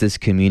since this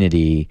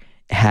community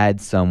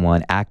had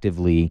someone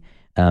actively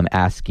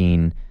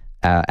asking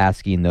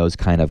those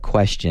kind of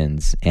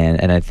questions.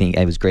 And I think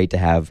it was great to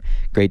have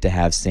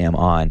Sam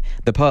on.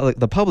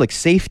 The public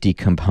safety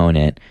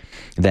component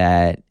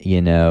that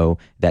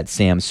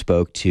Sam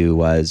spoke to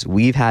was,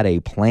 we've had a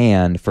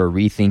plan for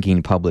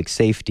rethinking public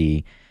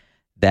safety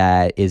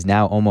that is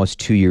now almost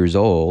 2 years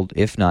old,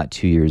 if not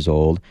 2 years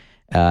old,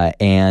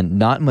 and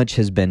not much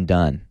has been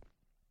done.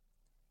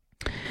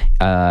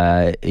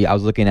 I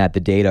was looking at the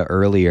data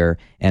earlier,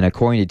 and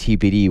according to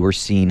TPD, we're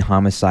seeing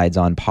homicides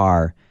on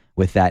par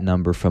with that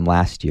number from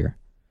last year.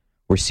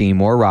 We're seeing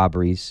more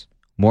robberies,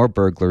 more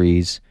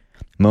burglaries,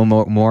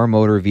 more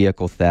motor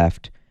vehicle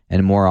theft,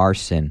 and more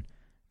arson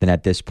than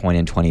at this point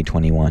in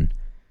 2021.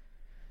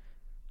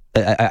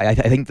 I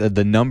think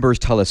the numbers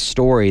tell a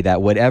story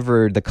that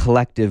whatever the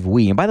collective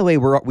we, and by the way,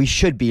 we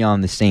should be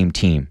on the same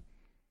team,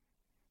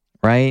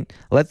 right?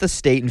 Let the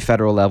state and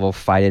federal level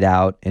fight it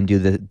out and do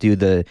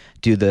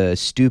the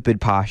stupid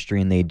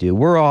posturing they do.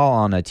 We're all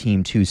on a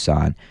team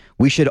Tucson.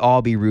 We should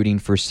all be rooting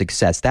for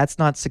success. That's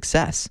not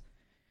success.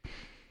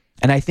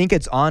 And I think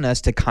it's on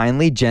us to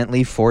kindly,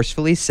 gently,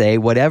 forcefully say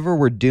whatever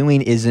we're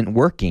doing isn't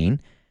working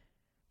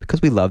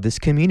because we love this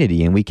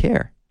community and we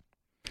care.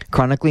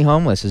 Chronically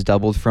homeless has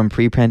doubled from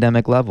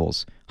pre-pandemic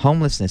levels.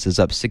 Homelessness is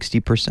up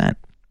 60%.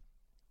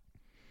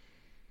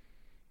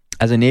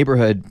 As a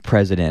neighborhood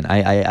president,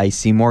 I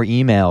see more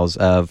emails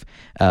of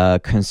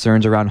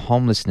concerns around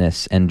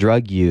homelessness and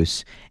drug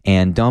use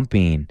and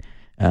dumping.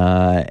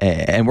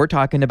 And we're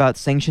talking about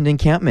sanctioned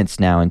encampments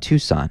now in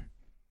Tucson.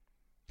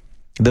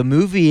 The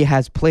movie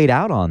has played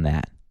out on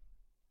that.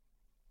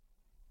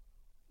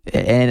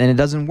 And it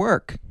doesn't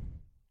work.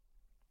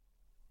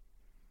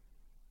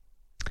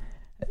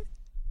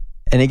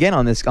 And again,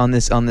 on this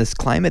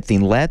climate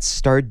thing, let's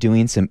start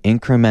doing some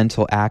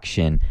incremental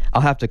action.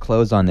 I'll have to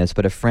close on this,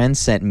 but a friend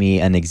sent me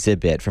an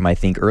exhibit from, I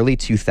think, early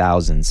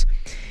 2000s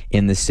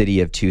in the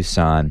city of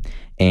Tucson.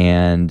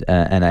 And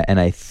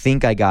I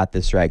think I got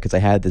this right because I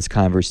had this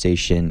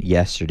conversation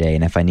yesterday.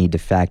 And if I need to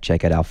fact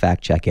check it, I'll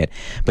fact check it.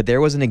 But there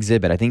was an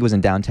exhibit, I think it was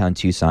in downtown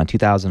Tucson,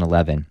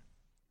 2011,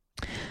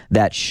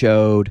 that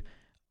showed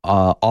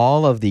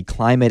all of the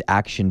climate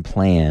action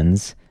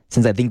plans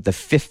since I think the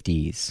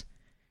 50s.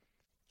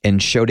 And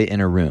showed it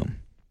in a room.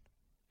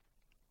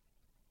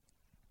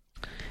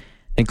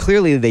 And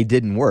clearly they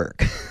didn't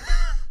work.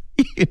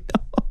 I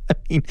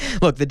mean,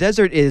 look, the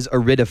desert is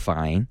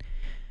aridifying.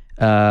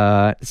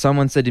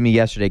 Someone said to me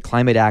yesterday,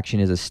 climate action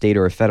is a state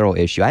or a federal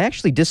issue. I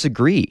actually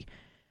disagree.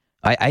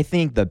 I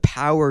think the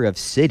power of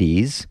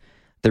cities,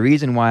 the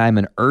reason why I'm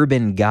an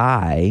urban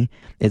guy,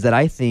 is that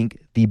I think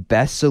the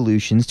best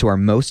solutions to our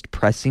most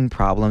pressing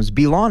problems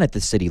belong at the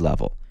city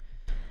level.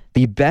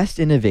 The best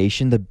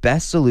innovation, the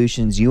best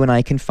solutions you and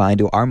I can find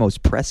to our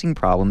most pressing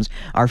problems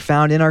are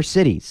found in our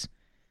cities.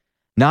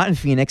 Not in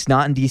Phoenix,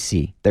 not in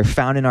DC. They're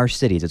found in our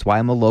cities. It's why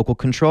I'm a local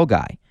control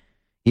guy.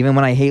 Even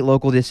when I hate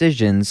local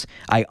decisions,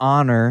 I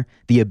honor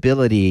the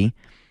ability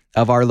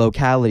of our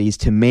localities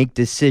to make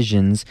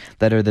decisions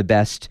that are the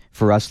best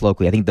for us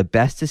locally. I think the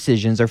best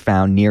decisions are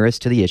found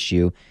nearest to the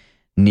issue,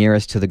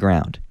 nearest to the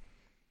ground.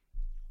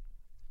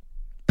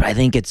 But I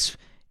think it's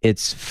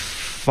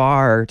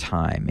far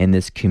time in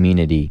this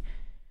community.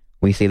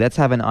 We say, let's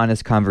have an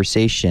honest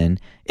conversation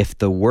if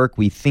the work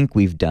we think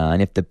we've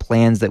done, if the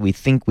plans that we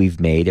think we've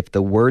made, if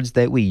the words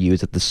that we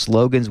use, if the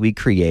slogans we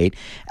create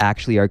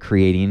actually are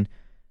creating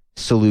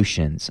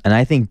solutions. And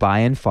I think by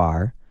and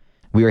far,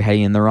 we are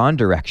heading in the wrong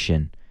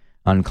direction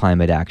on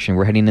climate action.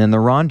 We're heading in the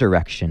wrong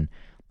direction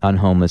on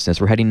homelessness.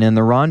 We're heading in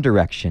the wrong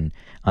direction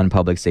on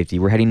public safety.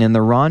 We're heading in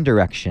the wrong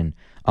direction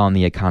on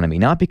the economy,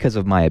 not because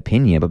of my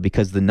opinion, but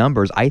because the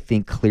numbers, I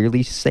think,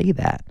 clearly say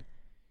that.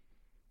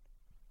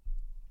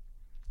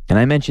 And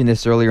I mentioned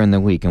this earlier in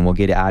the week, and we'll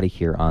get out of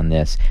here on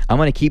this. I'm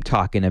going to keep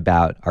talking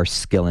about our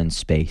skill in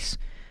space.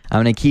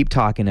 I'm going to keep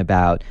talking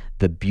about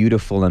the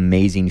beautiful,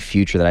 amazing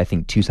future that I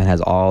think Tucson has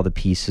all the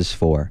pieces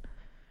for.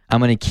 I'm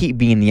going to keep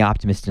being the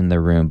optimist in the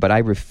room, but I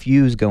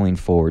refuse going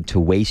forward to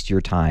waste your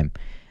time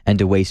and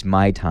to waste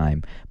my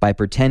time by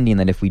pretending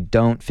that if we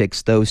don't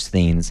fix those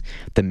things,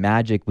 the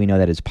magic we know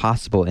that is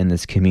possible in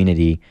this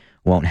community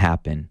won't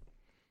happen.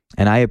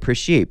 And I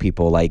appreciate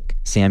people like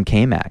Sam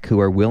Kamak who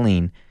are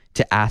willing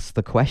to ask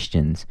the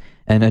questions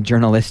in a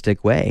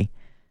journalistic way,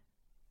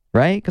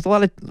 right?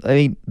 Because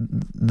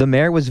the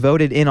mayor was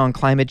voted in on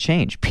climate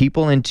change.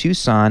 People in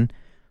Tucson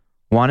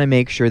want to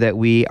make sure that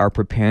we are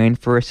preparing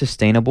for a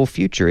sustainable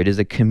future. It is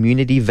a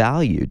community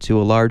value to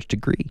a large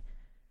degree.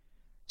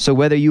 So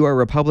whether you are a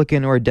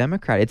Republican or a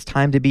Democrat, it's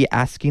time to be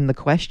asking the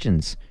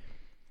questions,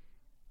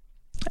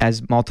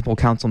 as multiple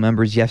council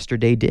members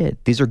yesterday did.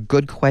 These are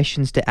good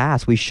questions to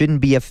ask. We shouldn't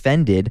be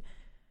offended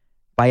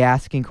by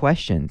asking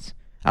questions.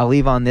 I'll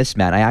leave on this,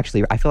 Matt. I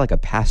feel like a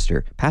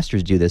pastor.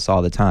 Pastors do this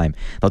all the time.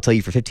 They'll tell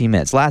you for 15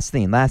 minutes, last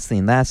thing.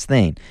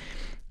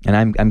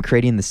 And I'm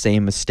creating the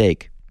same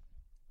mistake.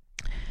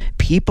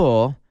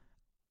 People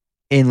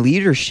in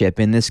leadership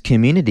in this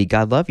community,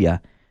 God love you,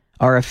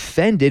 are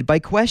offended by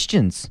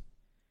questions.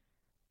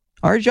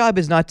 Our job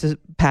is not to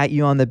pat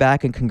you on the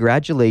back and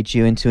congratulate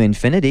you into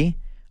infinity.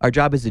 Our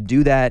job is to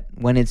do that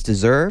when it's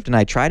deserved, and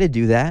I try to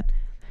do that.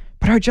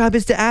 But our job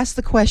is to ask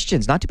the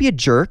questions, not to be a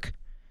jerk,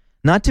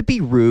 not to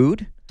be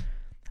rude,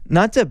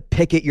 not to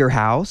pick at your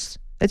house.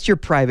 That's your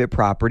private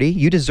property.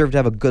 You deserve to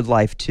have a good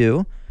life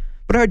too.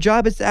 But our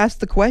job is to ask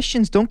the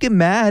questions. Don't get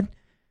mad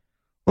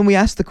when we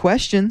ask the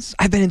questions.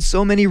 I've been in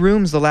so many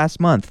rooms the last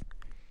month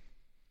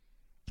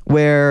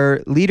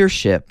where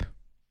leadership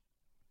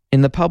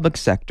in the public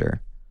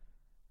sector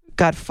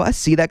got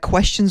fussy that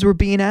questions were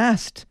being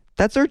asked.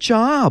 That's our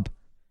job,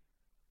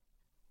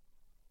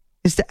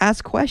 is to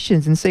ask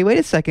questions and say, wait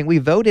a second, we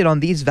voted on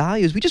these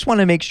values. We just want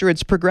to make sure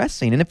it's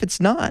progressing. And if it's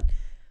not,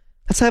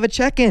 let's have a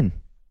check-in.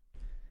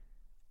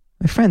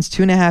 My friends,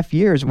 2.5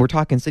 years, we're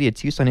talking City of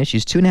Tucson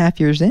issues, 2.5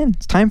 years in.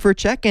 It's time for a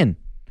check-in.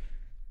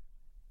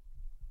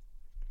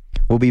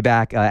 We'll be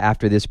back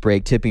after this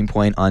break. Tipping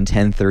Point on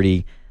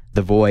 1030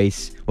 The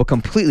Voice. We'll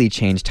completely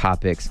change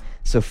topics.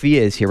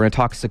 Sophia is here. We're going to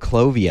talk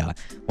Cyclovia,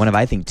 one of,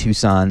 I think,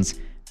 Tucson's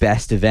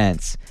best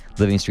events.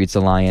 Living Streets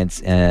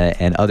Alliance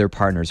and other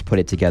partners put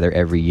it together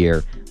every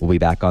year. We'll be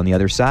back on the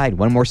other side.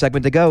 One more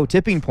segment to go.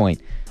 Tipping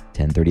Point,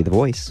 1030 The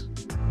Voice.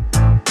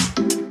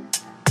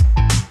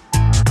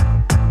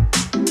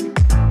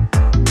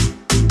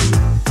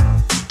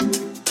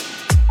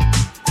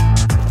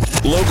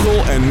 Local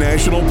and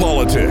national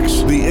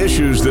politics. The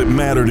issues that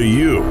matter to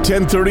you.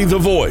 1030 The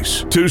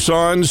Voice.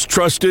 Tucson's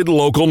trusted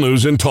local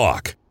news and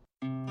talk.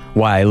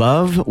 Why I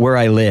love where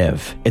I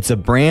live. It's a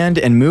brand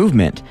and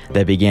movement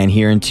that began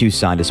here in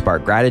Tucson to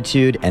spark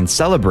gratitude and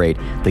celebrate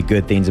the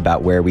good things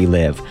about where we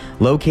live.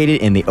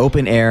 Located in the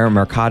open-air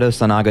Mercado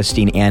San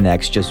Agustin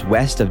Annex just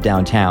west of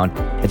downtown,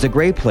 it's a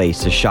great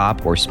place to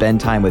shop or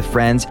spend time with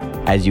friends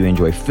as you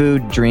enjoy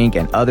food, drink,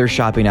 and other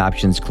shopping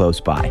options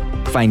close by.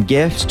 Find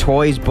gifts,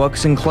 toys,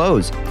 books, and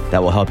clothes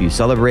that will help you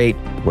celebrate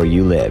where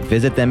you live.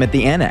 Visit them at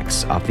the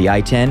Annex off the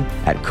I-10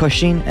 at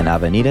Cushing and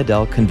Avenida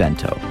del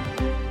Convento.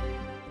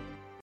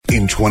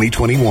 In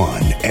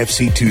 2021,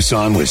 FC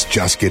Tucson was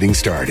just getting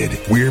started.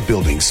 We're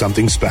building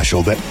something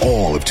special that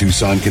all of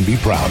Tucson can be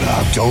proud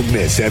of. Don't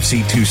miss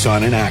FC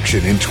Tucson in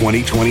action in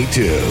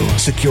 2022.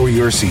 Secure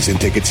your season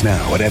tickets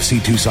now at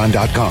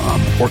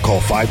fctucson.com or call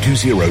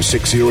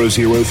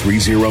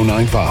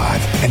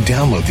 520-600-3095 and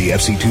download the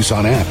FC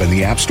Tucson app in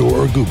the App Store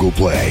or Google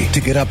Play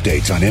to get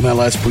updates on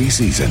MLS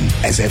preseason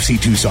as FC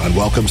Tucson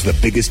welcomes the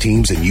biggest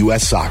teams in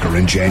U.S. soccer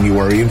in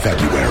January and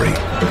February.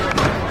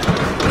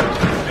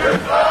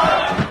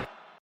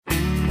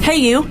 Hey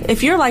you,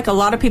 if you're like a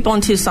lot of people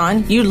in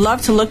Tucson, you'd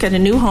love to look at a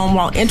new home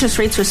while interest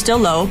rates are still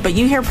low, but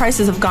you hear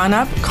prices have gone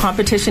up,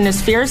 competition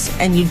is fierce,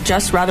 and you'd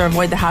just rather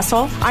avoid the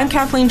hassle. I'm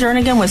Kathleen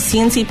Jernigan with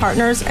CNC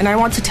Partners, and I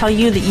want to tell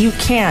you that you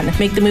can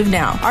make the move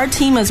now. Our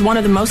team is one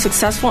of the most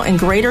successful in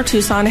Greater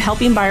Tucson,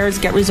 helping buyers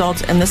get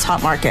results in this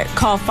hot market.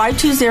 Call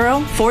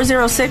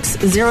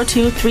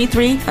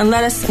 520-406-0233 and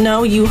let us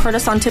know you heard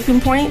us on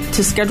Tipping Point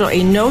to schedule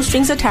a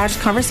no-strings-attached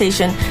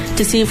conversation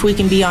to see if we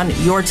can be on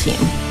your team.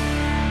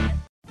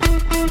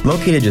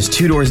 Located just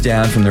 2 doors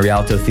down from the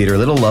Rialto Theater,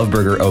 Little Love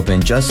Burger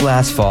opened just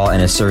last fall and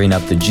is serving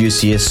up the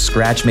juiciest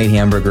scratch-made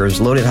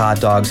hamburgers, loaded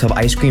hot dogs, have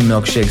ice cream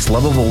milkshakes,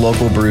 lovable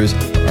local brews,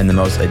 and the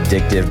most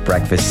addictive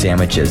breakfast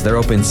sandwiches. They're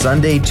open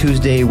Sunday,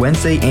 Tuesday,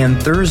 Wednesday, and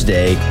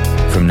Thursday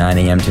from 9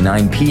 a.m. to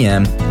 9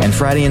 p.m. and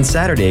Friday and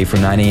Saturday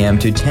from 9 a.m.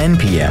 to 10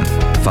 p.m.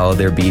 Follow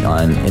their beat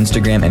on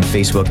Instagram and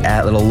Facebook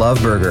at Little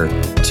Love Burger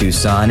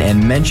Tucson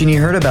and mention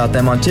you heard about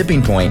them on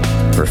Tipping Point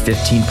for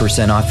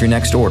 15% off your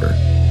next order.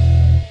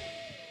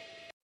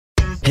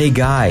 Hey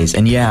guys,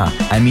 and yeah,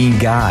 I mean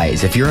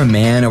guys, if you're a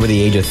man over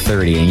the age of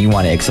 30 and you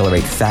want to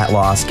accelerate fat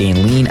loss,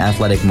 gain lean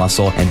athletic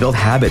muscle, and build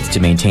habits to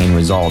maintain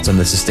results, then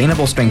the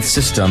Sustainable Strength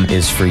System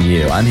is for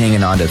you. I'm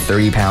hanging on to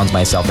 30 pounds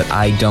myself that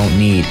I don't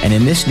need, and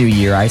in this new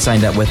year, I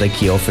signed up with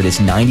Akil for this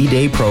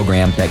 90-day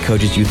program that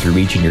coaches you through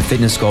reaching your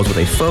fitness goals with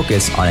a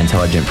focus on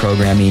intelligent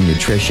programming,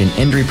 nutrition,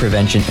 injury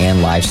prevention,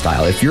 and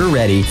lifestyle. If you're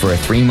ready for a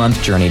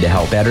 3-month journey to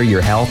help better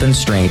your health and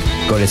strength,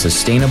 go to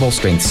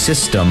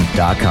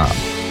sustainablestrengthsystem.com.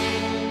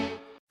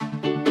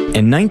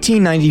 In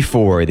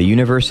 1994, the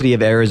University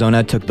of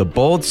Arizona took the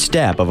bold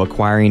step of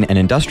acquiring an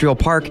industrial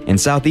park in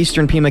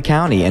southeastern Pima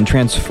County and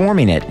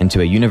transforming it into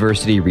a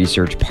university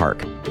research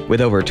park. With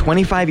over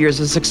 25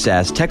 years of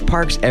success, Tech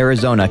Parks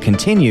Arizona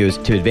continues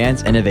to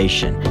advance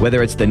innovation.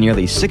 Whether it's the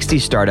nearly 60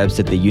 startups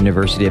at the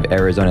University of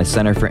Arizona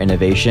Center for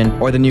Innovation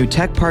or the new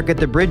Tech Park at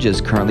the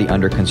Bridges currently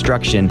under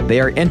construction, they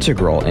are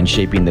integral in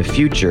shaping the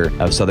future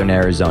of Southern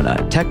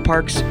Arizona. Tech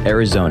Parks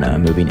Arizona,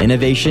 moving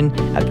innovation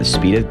at the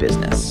speed of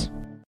business.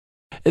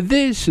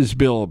 This is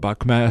Bill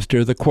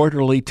Buckmaster, the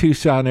quarterly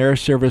Tucson Air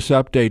Service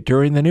update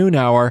during the noon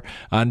hour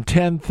on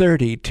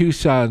 1030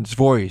 Tucson's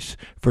Voice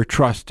for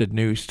Trusted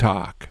News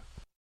Talk.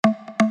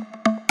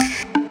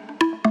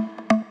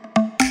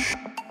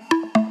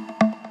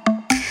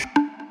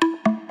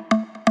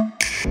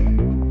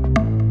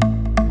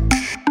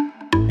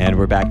 And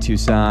we're back,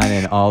 Tucson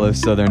and all of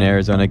Southern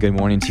Arizona. Good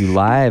morning to you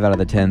live out of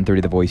the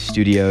 1030 The Voice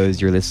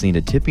studios. You're listening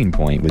to Tipping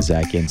Point with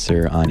Zach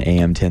Inser on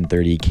AM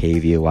 1030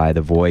 KVOI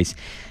The Voice.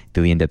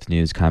 Daily in-depth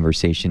news,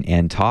 conversation,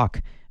 and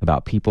talk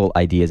about people,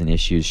 ideas, and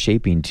issues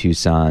shaping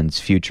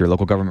Tucson's future.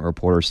 Local government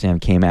reporter Sam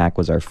Kamak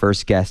was our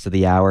first guest of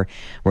the hour.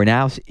 We're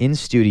now in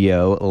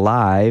studio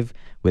live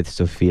with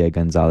Sophia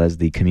Gonzalez,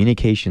 the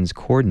communications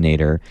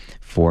coordinator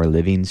for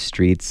Living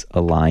Streets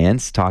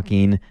Alliance,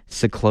 talking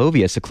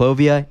Cyclovia.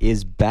 Cyclovia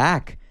is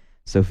back.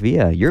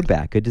 Sophia, you're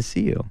back. Good to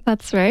see you.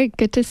 That's right.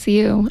 Good to see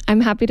you.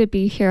 I'm happy to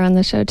be here on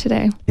the show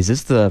today. Is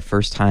this the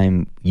first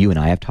time you and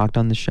I have talked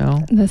on the show?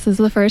 This is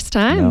the first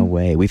time. No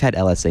way. We've had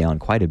LSA on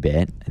quite a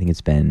bit. I think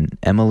it's been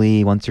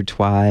Emily once or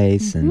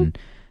twice, and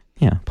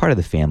part of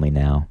the family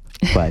now.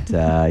 But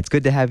it's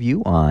good to have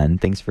you on.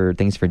 Thanks for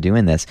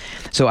doing this.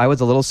 So I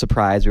was a little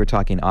surprised. We were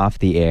talking off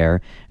the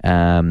air.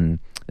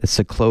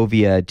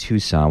 Ciclovia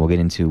Tucson. We'll get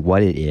into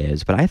what it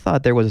is. But I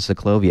thought there was a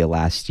Ciclovia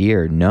last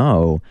year.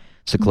 No.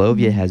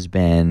 Ciclovia has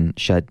been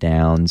shut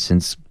down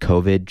since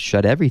COVID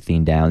shut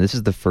everything down. This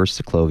is the first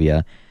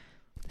Ciclovia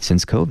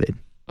since COVID.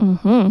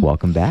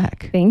 Welcome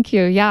back. Thank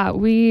you. Yeah,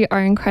 we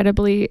are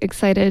incredibly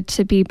excited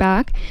to be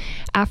back.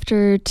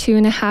 After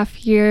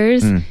 2.5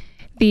 years,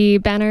 the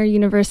Banner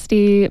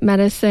University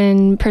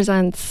Medicine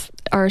presents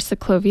our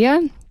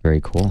Ciclovia.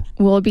 Very cool.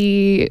 We'll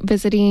be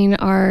visiting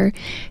our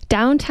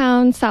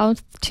downtown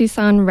South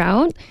Tucson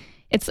route.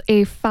 It's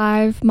a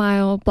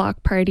 5-mile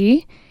block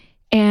party.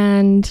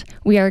 And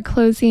we are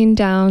closing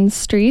down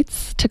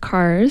streets to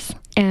cars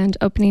and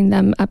opening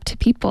them up to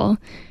people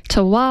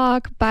to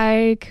walk,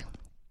 bike,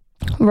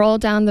 roll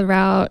down the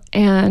route.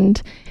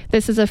 And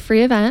this is a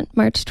free event,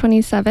 March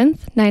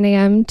 27th, 9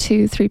 a.m.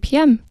 to 3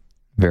 p.m.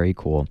 Very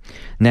cool.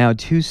 Now,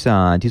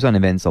 Tucson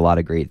invents a lot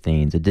of great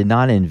things. It did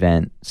not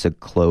invent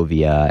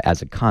Ciclovia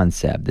as a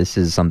concept. This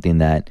is something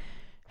that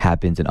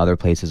happens in other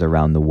places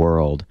around the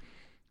world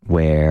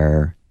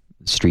where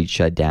streets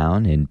shut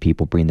down and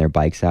people bring their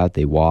bikes out,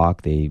 they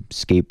walk, they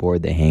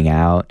skateboard, they hang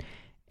out,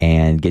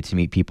 and get to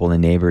meet people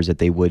and neighbors that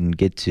they wouldn't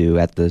get to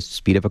at the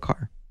speed of a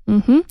car.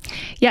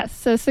 Yes,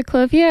 so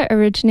Ciclovia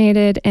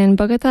originated in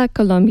Bogota,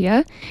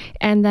 Colombia,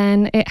 and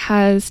then it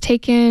has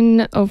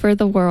taken over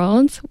the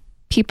world.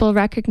 People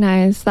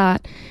recognize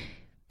that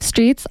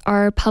streets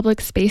are public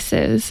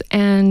spaces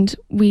and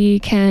we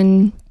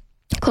can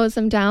close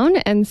them down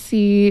and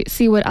see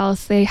what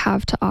else they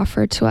have to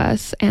offer to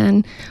us.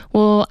 And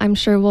I'm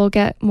sure we'll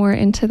get more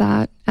into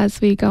that as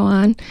we go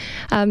on.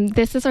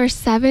 This is our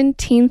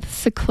 17th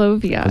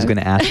Ciclovia. I was going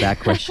to ask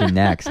that question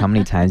next. How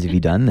many times have you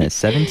done this?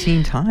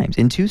 17 times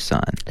in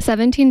Tucson.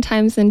 17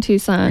 times in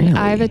Tucson. Really?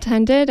 I've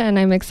attended, and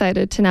I'm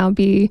excited to now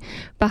be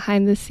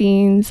behind the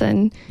scenes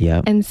and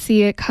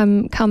see it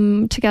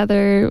come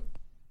together.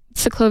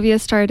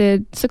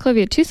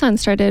 Ciclovia Tucson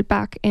started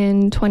back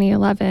in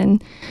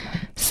 2011.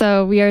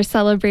 So we are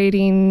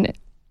celebrating,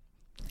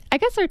 I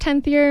guess, our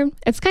 10th year.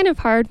 It's kind of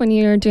hard when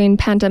you're doing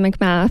pandemic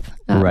math.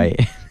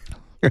 Right.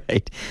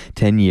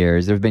 10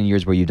 years. There have been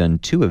years where you've done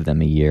 2 of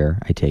them a year,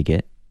 I take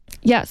it.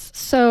 Yes.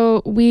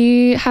 So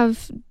we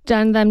have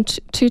done them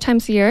 2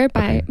 times a year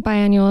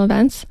biannual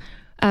events,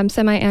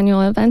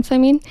 semi-annual events, I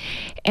mean.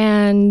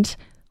 And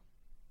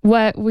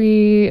what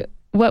we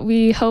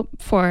hope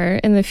for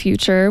in the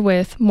future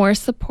with more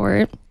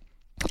support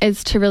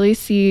is to really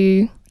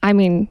see,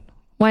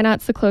 why not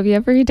Ciclovia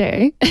every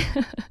day?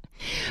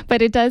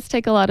 But it does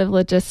take a lot of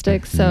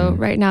logistics. So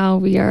right now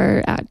we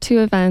are at 2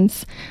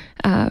 events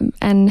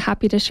and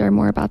happy to share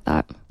more about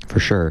that. For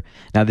sure.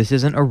 Now, this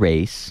isn't a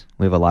race.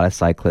 We have a lot of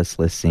cyclists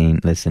listening.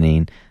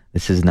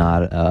 This is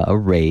not a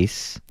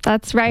race.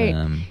 That's right.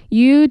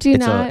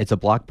 It's a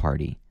block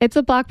party. It's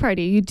a block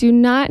party. You do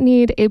not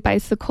need a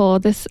bicycle.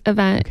 This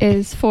event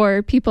is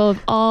for people of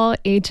all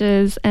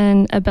ages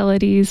and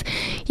abilities.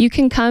 You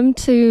can come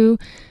to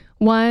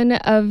one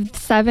of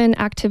 7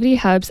 activity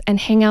hubs and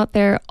hang out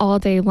there all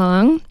day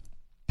long.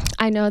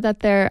 I know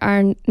that there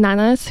are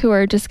nanas who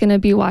are just going to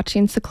be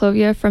watching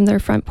Ciclovia from their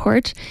front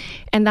porch,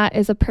 and that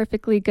is a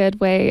perfectly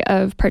good way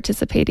of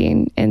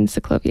participating in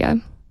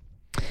Ciclovia.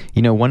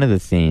 You know, one of the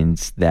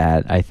things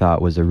that I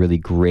thought was a really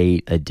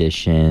great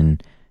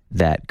addition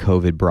that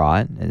COVID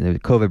brought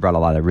a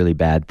lot of really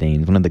bad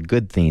things. One of the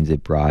good things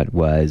it brought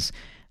was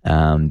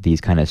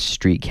these kind of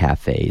street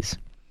cafes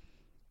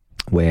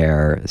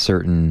where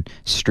certain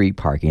street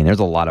parking, there's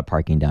a lot of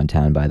parking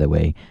downtown, by the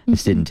way.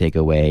 This didn't take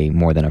away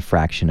more than a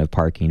fraction of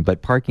parking,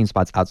 but parking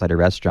spots outside of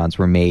restaurants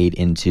were made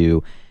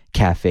into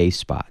cafe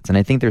spots. And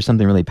I think there's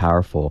something really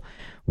powerful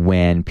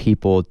when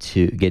people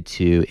get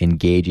to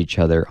engage each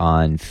other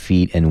on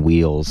feet and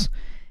wheels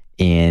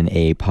in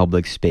a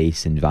public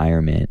space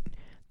environment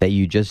that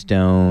you just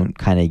don't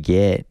kind of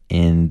get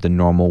in the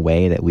normal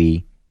way that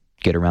we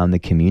get around the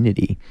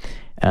community.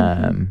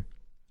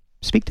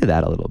 Speak to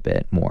that a little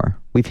bit more.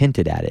 We've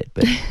hinted at it,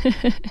 but...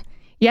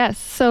 Yes.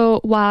 So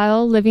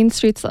while Living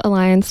Streets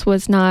Alliance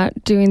was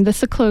not doing the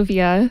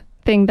Ciclovia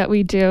thing that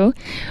we do,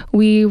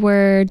 we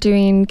were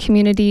doing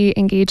community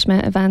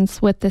engagement events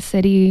with the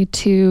city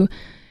to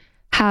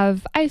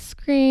have ice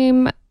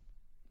cream.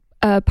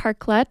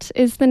 Parklet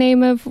is the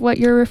name of what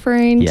you're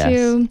referring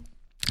to.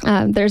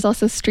 There's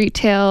also street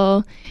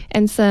tail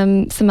and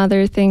some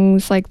other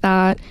things like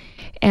that.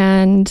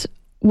 And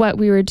what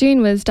we were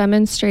doing was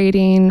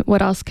demonstrating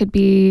what else could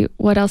be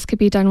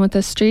done with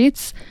the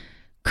streets,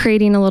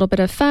 creating a little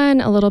bit of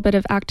fun, a little bit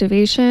of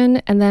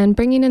activation, and then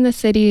bringing in the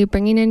city,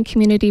 bringing in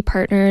community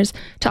partners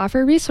to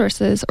offer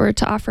resources or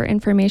to offer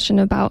information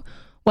about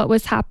what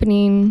was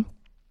happening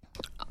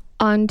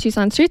on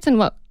Tucson streets and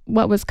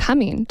what was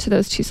coming to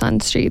those Tucson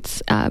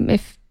streets.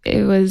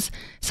 it was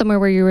somewhere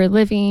where you were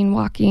living,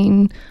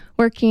 walking,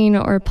 working,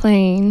 or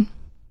playing.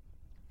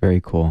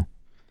 Very cool.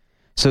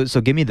 So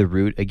give me the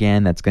route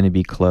again that's going to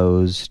be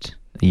closed.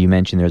 You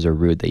mentioned there's a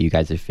route that you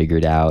guys have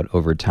figured out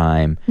over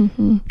time.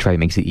 Try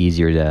makes it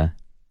easier to,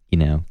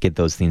 get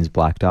those things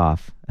blocked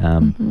off.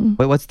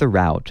 What's the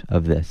route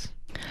of this?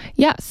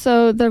 Yeah,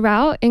 so the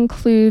route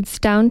includes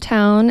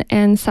downtown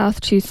and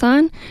South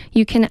Tucson.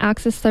 You can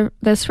access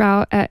this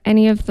route at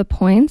any of the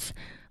points.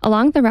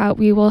 Along the route,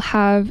 we will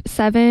have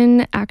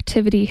 7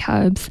 activity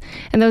hubs,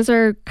 and those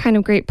are kind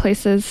of great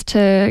places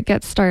to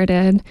get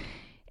started.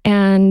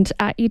 And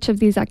at each of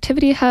these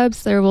activity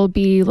hubs, there will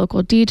be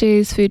local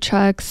DJs, food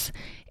trucks,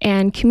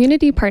 and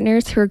community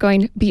partners who are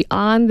going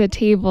beyond the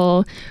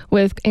table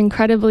with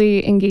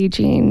incredibly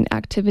engaging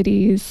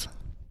activities.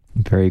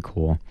 Very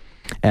cool.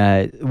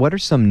 What are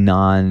some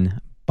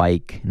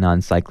non-bike,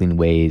 non-cycling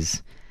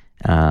ways?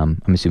 I'm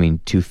assuming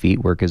 2 feet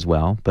work as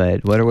well,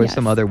 but what are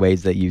some other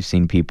ways that you've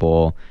seen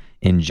people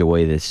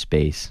enjoy this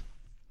space?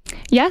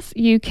 Yes,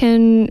 you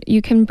can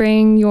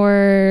bring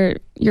your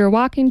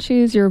walking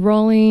shoes, your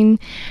rolling.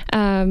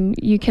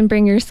 You can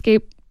bring your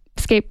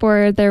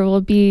skateboard. There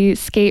will be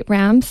skate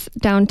ramps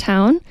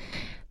downtown.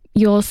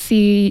 You'll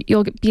be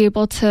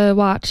able to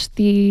watch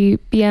the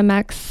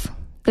BMX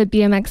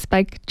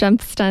bike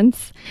jump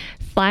stunts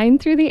flying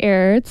through the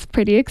air. It's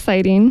pretty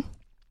exciting.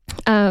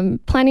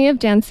 Plenty of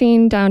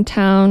dancing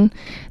downtown.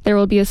 There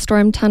will be a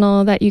storm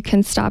tunnel that you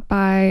can stop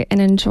by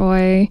and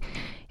enjoy.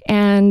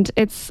 And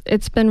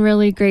it's been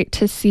really great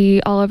to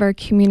see all of our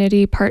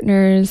community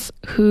partners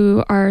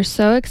who are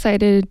so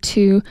excited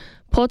to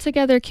pull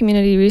together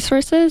community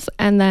resources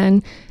and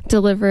then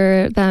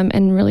deliver them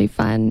in really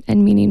fun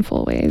and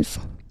meaningful ways.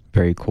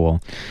 Very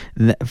cool.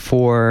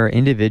 For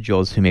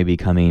individuals who may be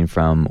coming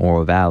from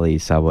Oro Valley,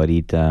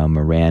 Sahuarita,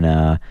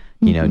 Marana,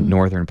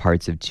 northern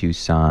parts of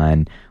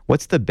Tucson,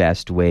 what's the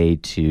best way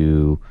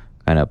to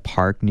kind of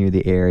park near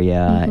the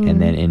area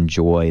and then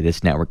enjoy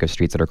this network of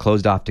streets that are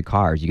closed off to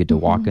cars? You get to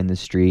walk in the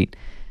street,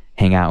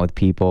 hang out with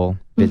people,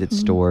 visit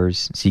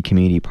stores, see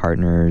community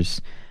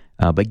partners.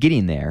 But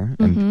getting there,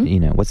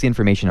 what's the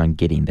information on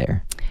getting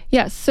there?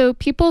 Yes, so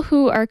people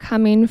who are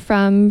coming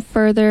from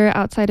further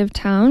outside of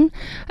town,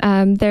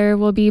 there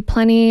will be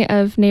plenty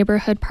of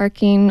neighborhood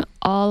parking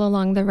all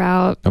along the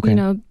route.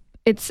 Okay.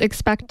 It's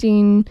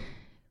expecting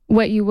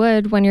what you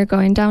would when you're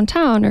going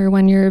downtown or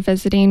when you're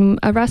visiting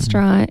a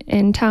restaurant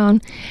in town.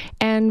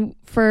 And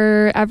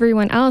for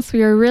everyone else,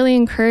 we are really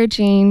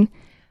encouraging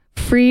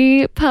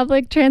free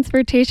public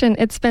transportation.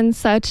 It's been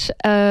such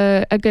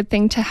a good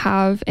thing to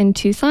have in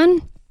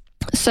Tucson.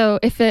 So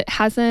if you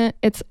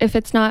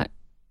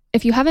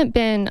haven't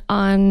been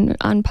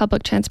on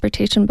public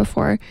transportation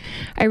before,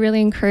 I really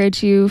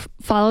encourage you,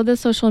 follow the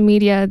social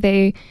media.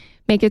 They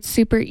make it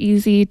super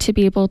easy to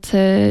be able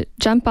to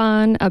jump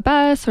on a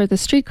bus or the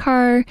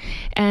streetcar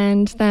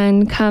and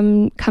then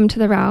come to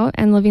the route.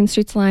 And Living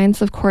Streets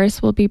Alliance, of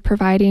course, will be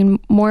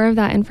providing more of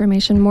that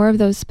information, more of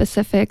those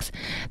specifics.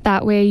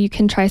 That way you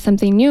can try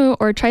something new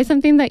or try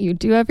something that you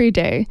do every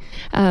day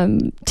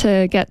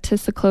to get to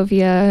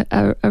Ciclovia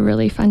a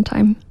really fun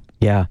time.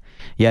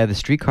 Yeah, the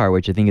streetcar,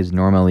 which I think is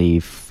normally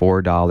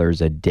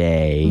 $4 a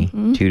day,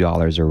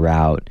 $2 a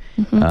route,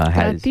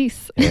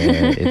 gratis.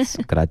 It's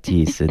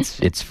gratis.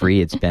 It's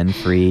free. It's been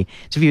free.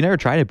 So if you've never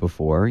tried it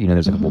before,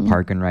 there's a couple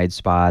park and ride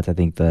spots. I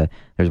think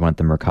there's one at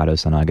the Mercado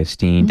San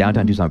Agustin.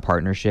 Downtown Tucson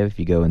Partnership, if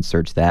you go and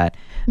search that,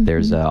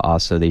 there's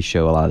also, they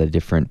show a lot of the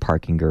different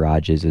parking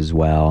garages as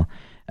well.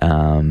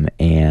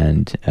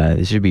 And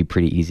this should be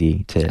pretty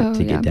easy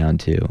to get down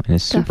to. And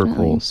it's super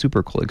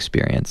cool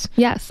experience.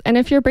 Yes. And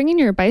if you're bringing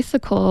your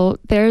bicycle,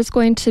 there's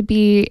going to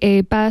be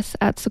a bus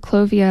at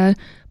Ciclovia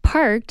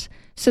parked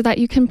so that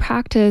you can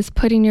practice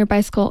putting your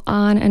bicycle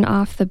on and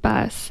off the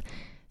bus.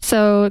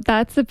 So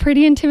that's a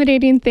pretty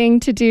intimidating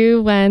thing to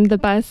do when the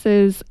bus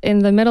is in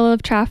the middle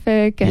of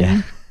traffic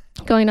and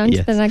going on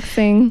to the next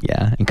thing.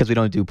 Yeah. And because we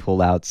don't do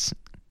pullouts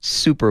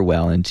super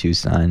well in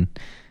Tucson,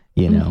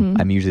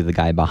 I'm usually the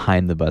guy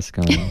behind the bus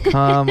going,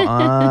 come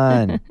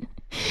on.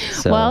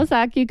 So, well,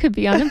 Zach, you could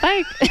be on a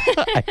bike.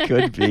 I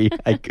could be.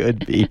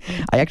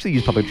 I actually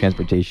use public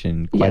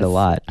transportation quite a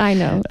lot. I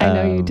know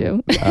you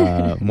do.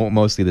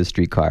 Mostly the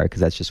streetcar,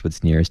 because that's just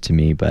what's nearest to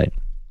me. But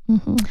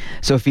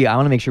Sophia, I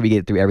want to make sure we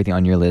get through everything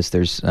on your list.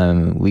 There's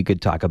we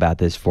could talk about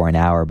this for an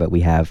hour, but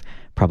we have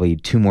probably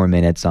 2 more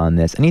minutes on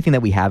this. Anything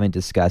that we haven't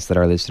discussed that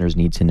our listeners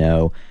need to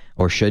know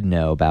or should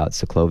know about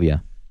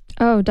Ciclovia?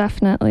 Oh,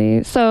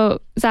 definitely.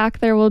 So, Zach,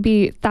 there will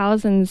be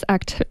thousands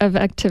of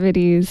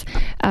activities.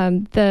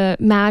 The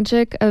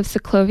magic of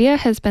Ciclovia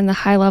has been the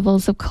high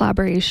levels of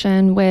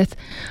collaboration with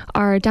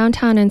our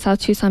downtown and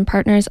South Tucson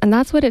partners, and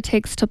that's what it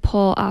takes to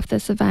pull off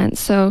this event.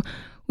 So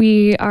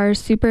we are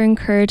super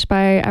encouraged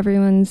by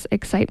everyone's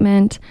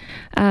excitement.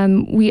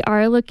 We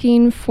are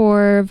looking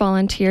for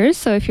volunteers,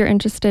 so if you're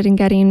interested in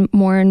getting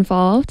more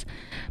involved,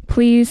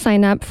 please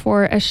sign up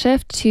for a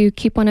shift to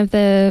keep one of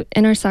the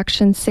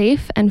intersections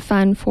safe and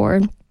fun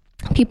for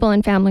people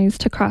and families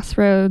to cross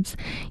roads,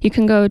 you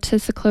can go to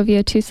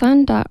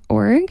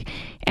cicloviatucson.org,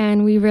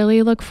 and we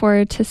really look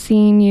forward to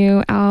seeing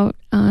you out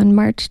on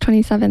March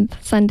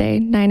 27th, Sunday,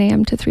 9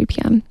 a.m. to 3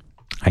 p.m.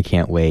 I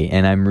can't wait.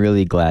 And I'm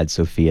really glad,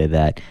 Sophia,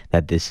 that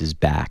this is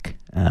back.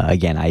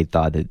 Again, I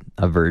thought that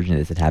a version of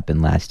this had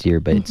happened last year,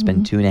 but it's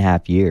been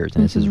 2.5 years,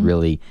 and this is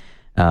really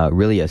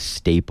a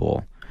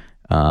staple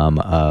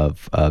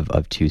of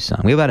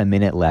Tucson. We have about a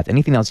minute left.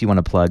 Anything else you want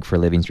to plug for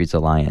Living Streets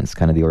Alliance,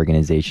 kind of the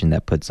organization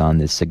that puts on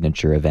this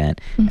signature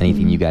event?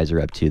 Anything you guys are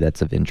up to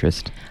that's of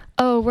interest?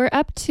 Oh, we're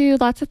up to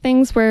lots of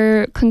things.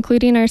 We're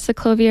concluding our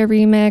Ciclovia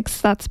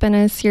Remix. That's been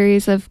a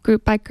series of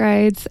group bike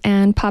rides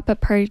and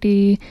pop-up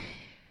parties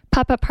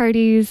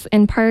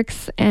in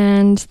parks,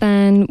 and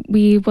then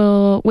we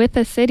will, with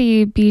the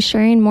city, be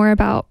sharing more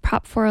about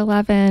Prop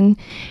 411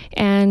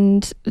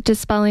 and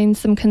dispelling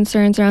some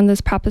concerns around this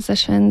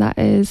proposition that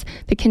is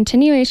the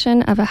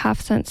continuation of a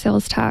 50-cent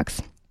sales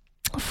tax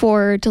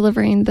for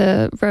delivering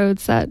the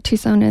roads that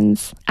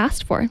Tucsonans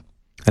asked for.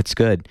 That's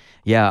good.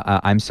 Yeah,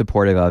 I'm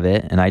supportive of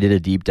it, and I did a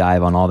deep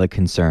dive on all the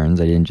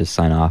concerns. I didn't just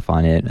sign off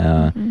on it.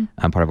 I'm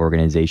part of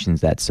organizations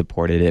that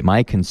supported it.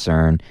 My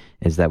concern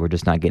is that we're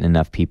just not getting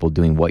enough people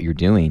doing what you're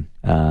doing,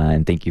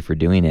 and thank you for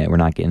doing it. We're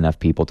not getting enough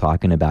people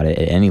talking about it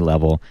at any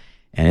level,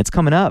 and it's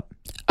coming up.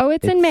 Oh,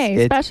 it's in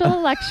May. Special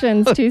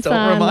elections,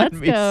 Tucson. Let's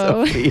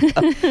go.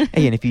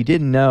 Hey, and if you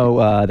didn't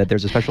know that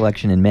there's a special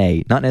election in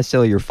May, not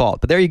necessarily your fault,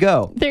 but there you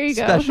go. There you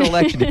go. Special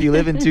election. If you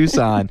live in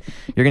Tucson,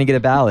 you're going to get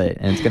a ballot,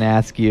 and it's going to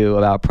ask you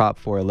about Prop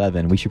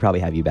 411. We should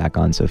probably have you back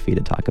on, Sophia,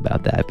 to talk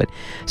about that. But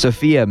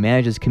Sophia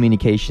manages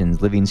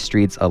communications, Living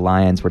Streets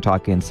Alliance. We're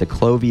talking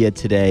Ciclovia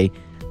today.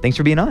 Thanks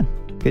for being on.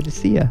 Good to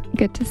see you.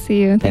 Good to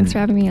see you. Thanks for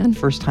having me on.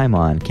 First time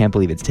on. Can't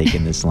believe it's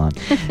taken this long.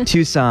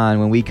 Tucson,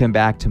 when we come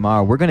back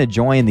tomorrow, we're going to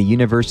join the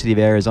University of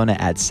Arizona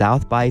at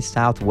South by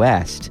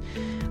Southwest.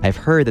 I've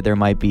heard that there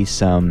might be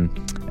some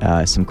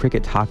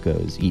cricket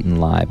tacos eaten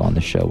live on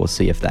the show. We'll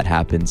see if that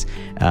happens.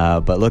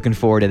 But looking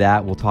forward to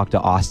that. We'll talk to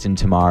Austin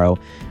tomorrow.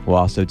 We'll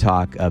also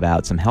talk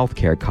about some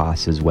healthcare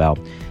costs as well.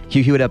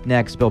 Hugh Hewitt up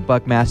next. Bill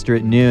Buckmaster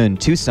at noon.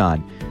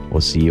 Tucson.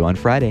 We'll see you on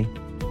Friday.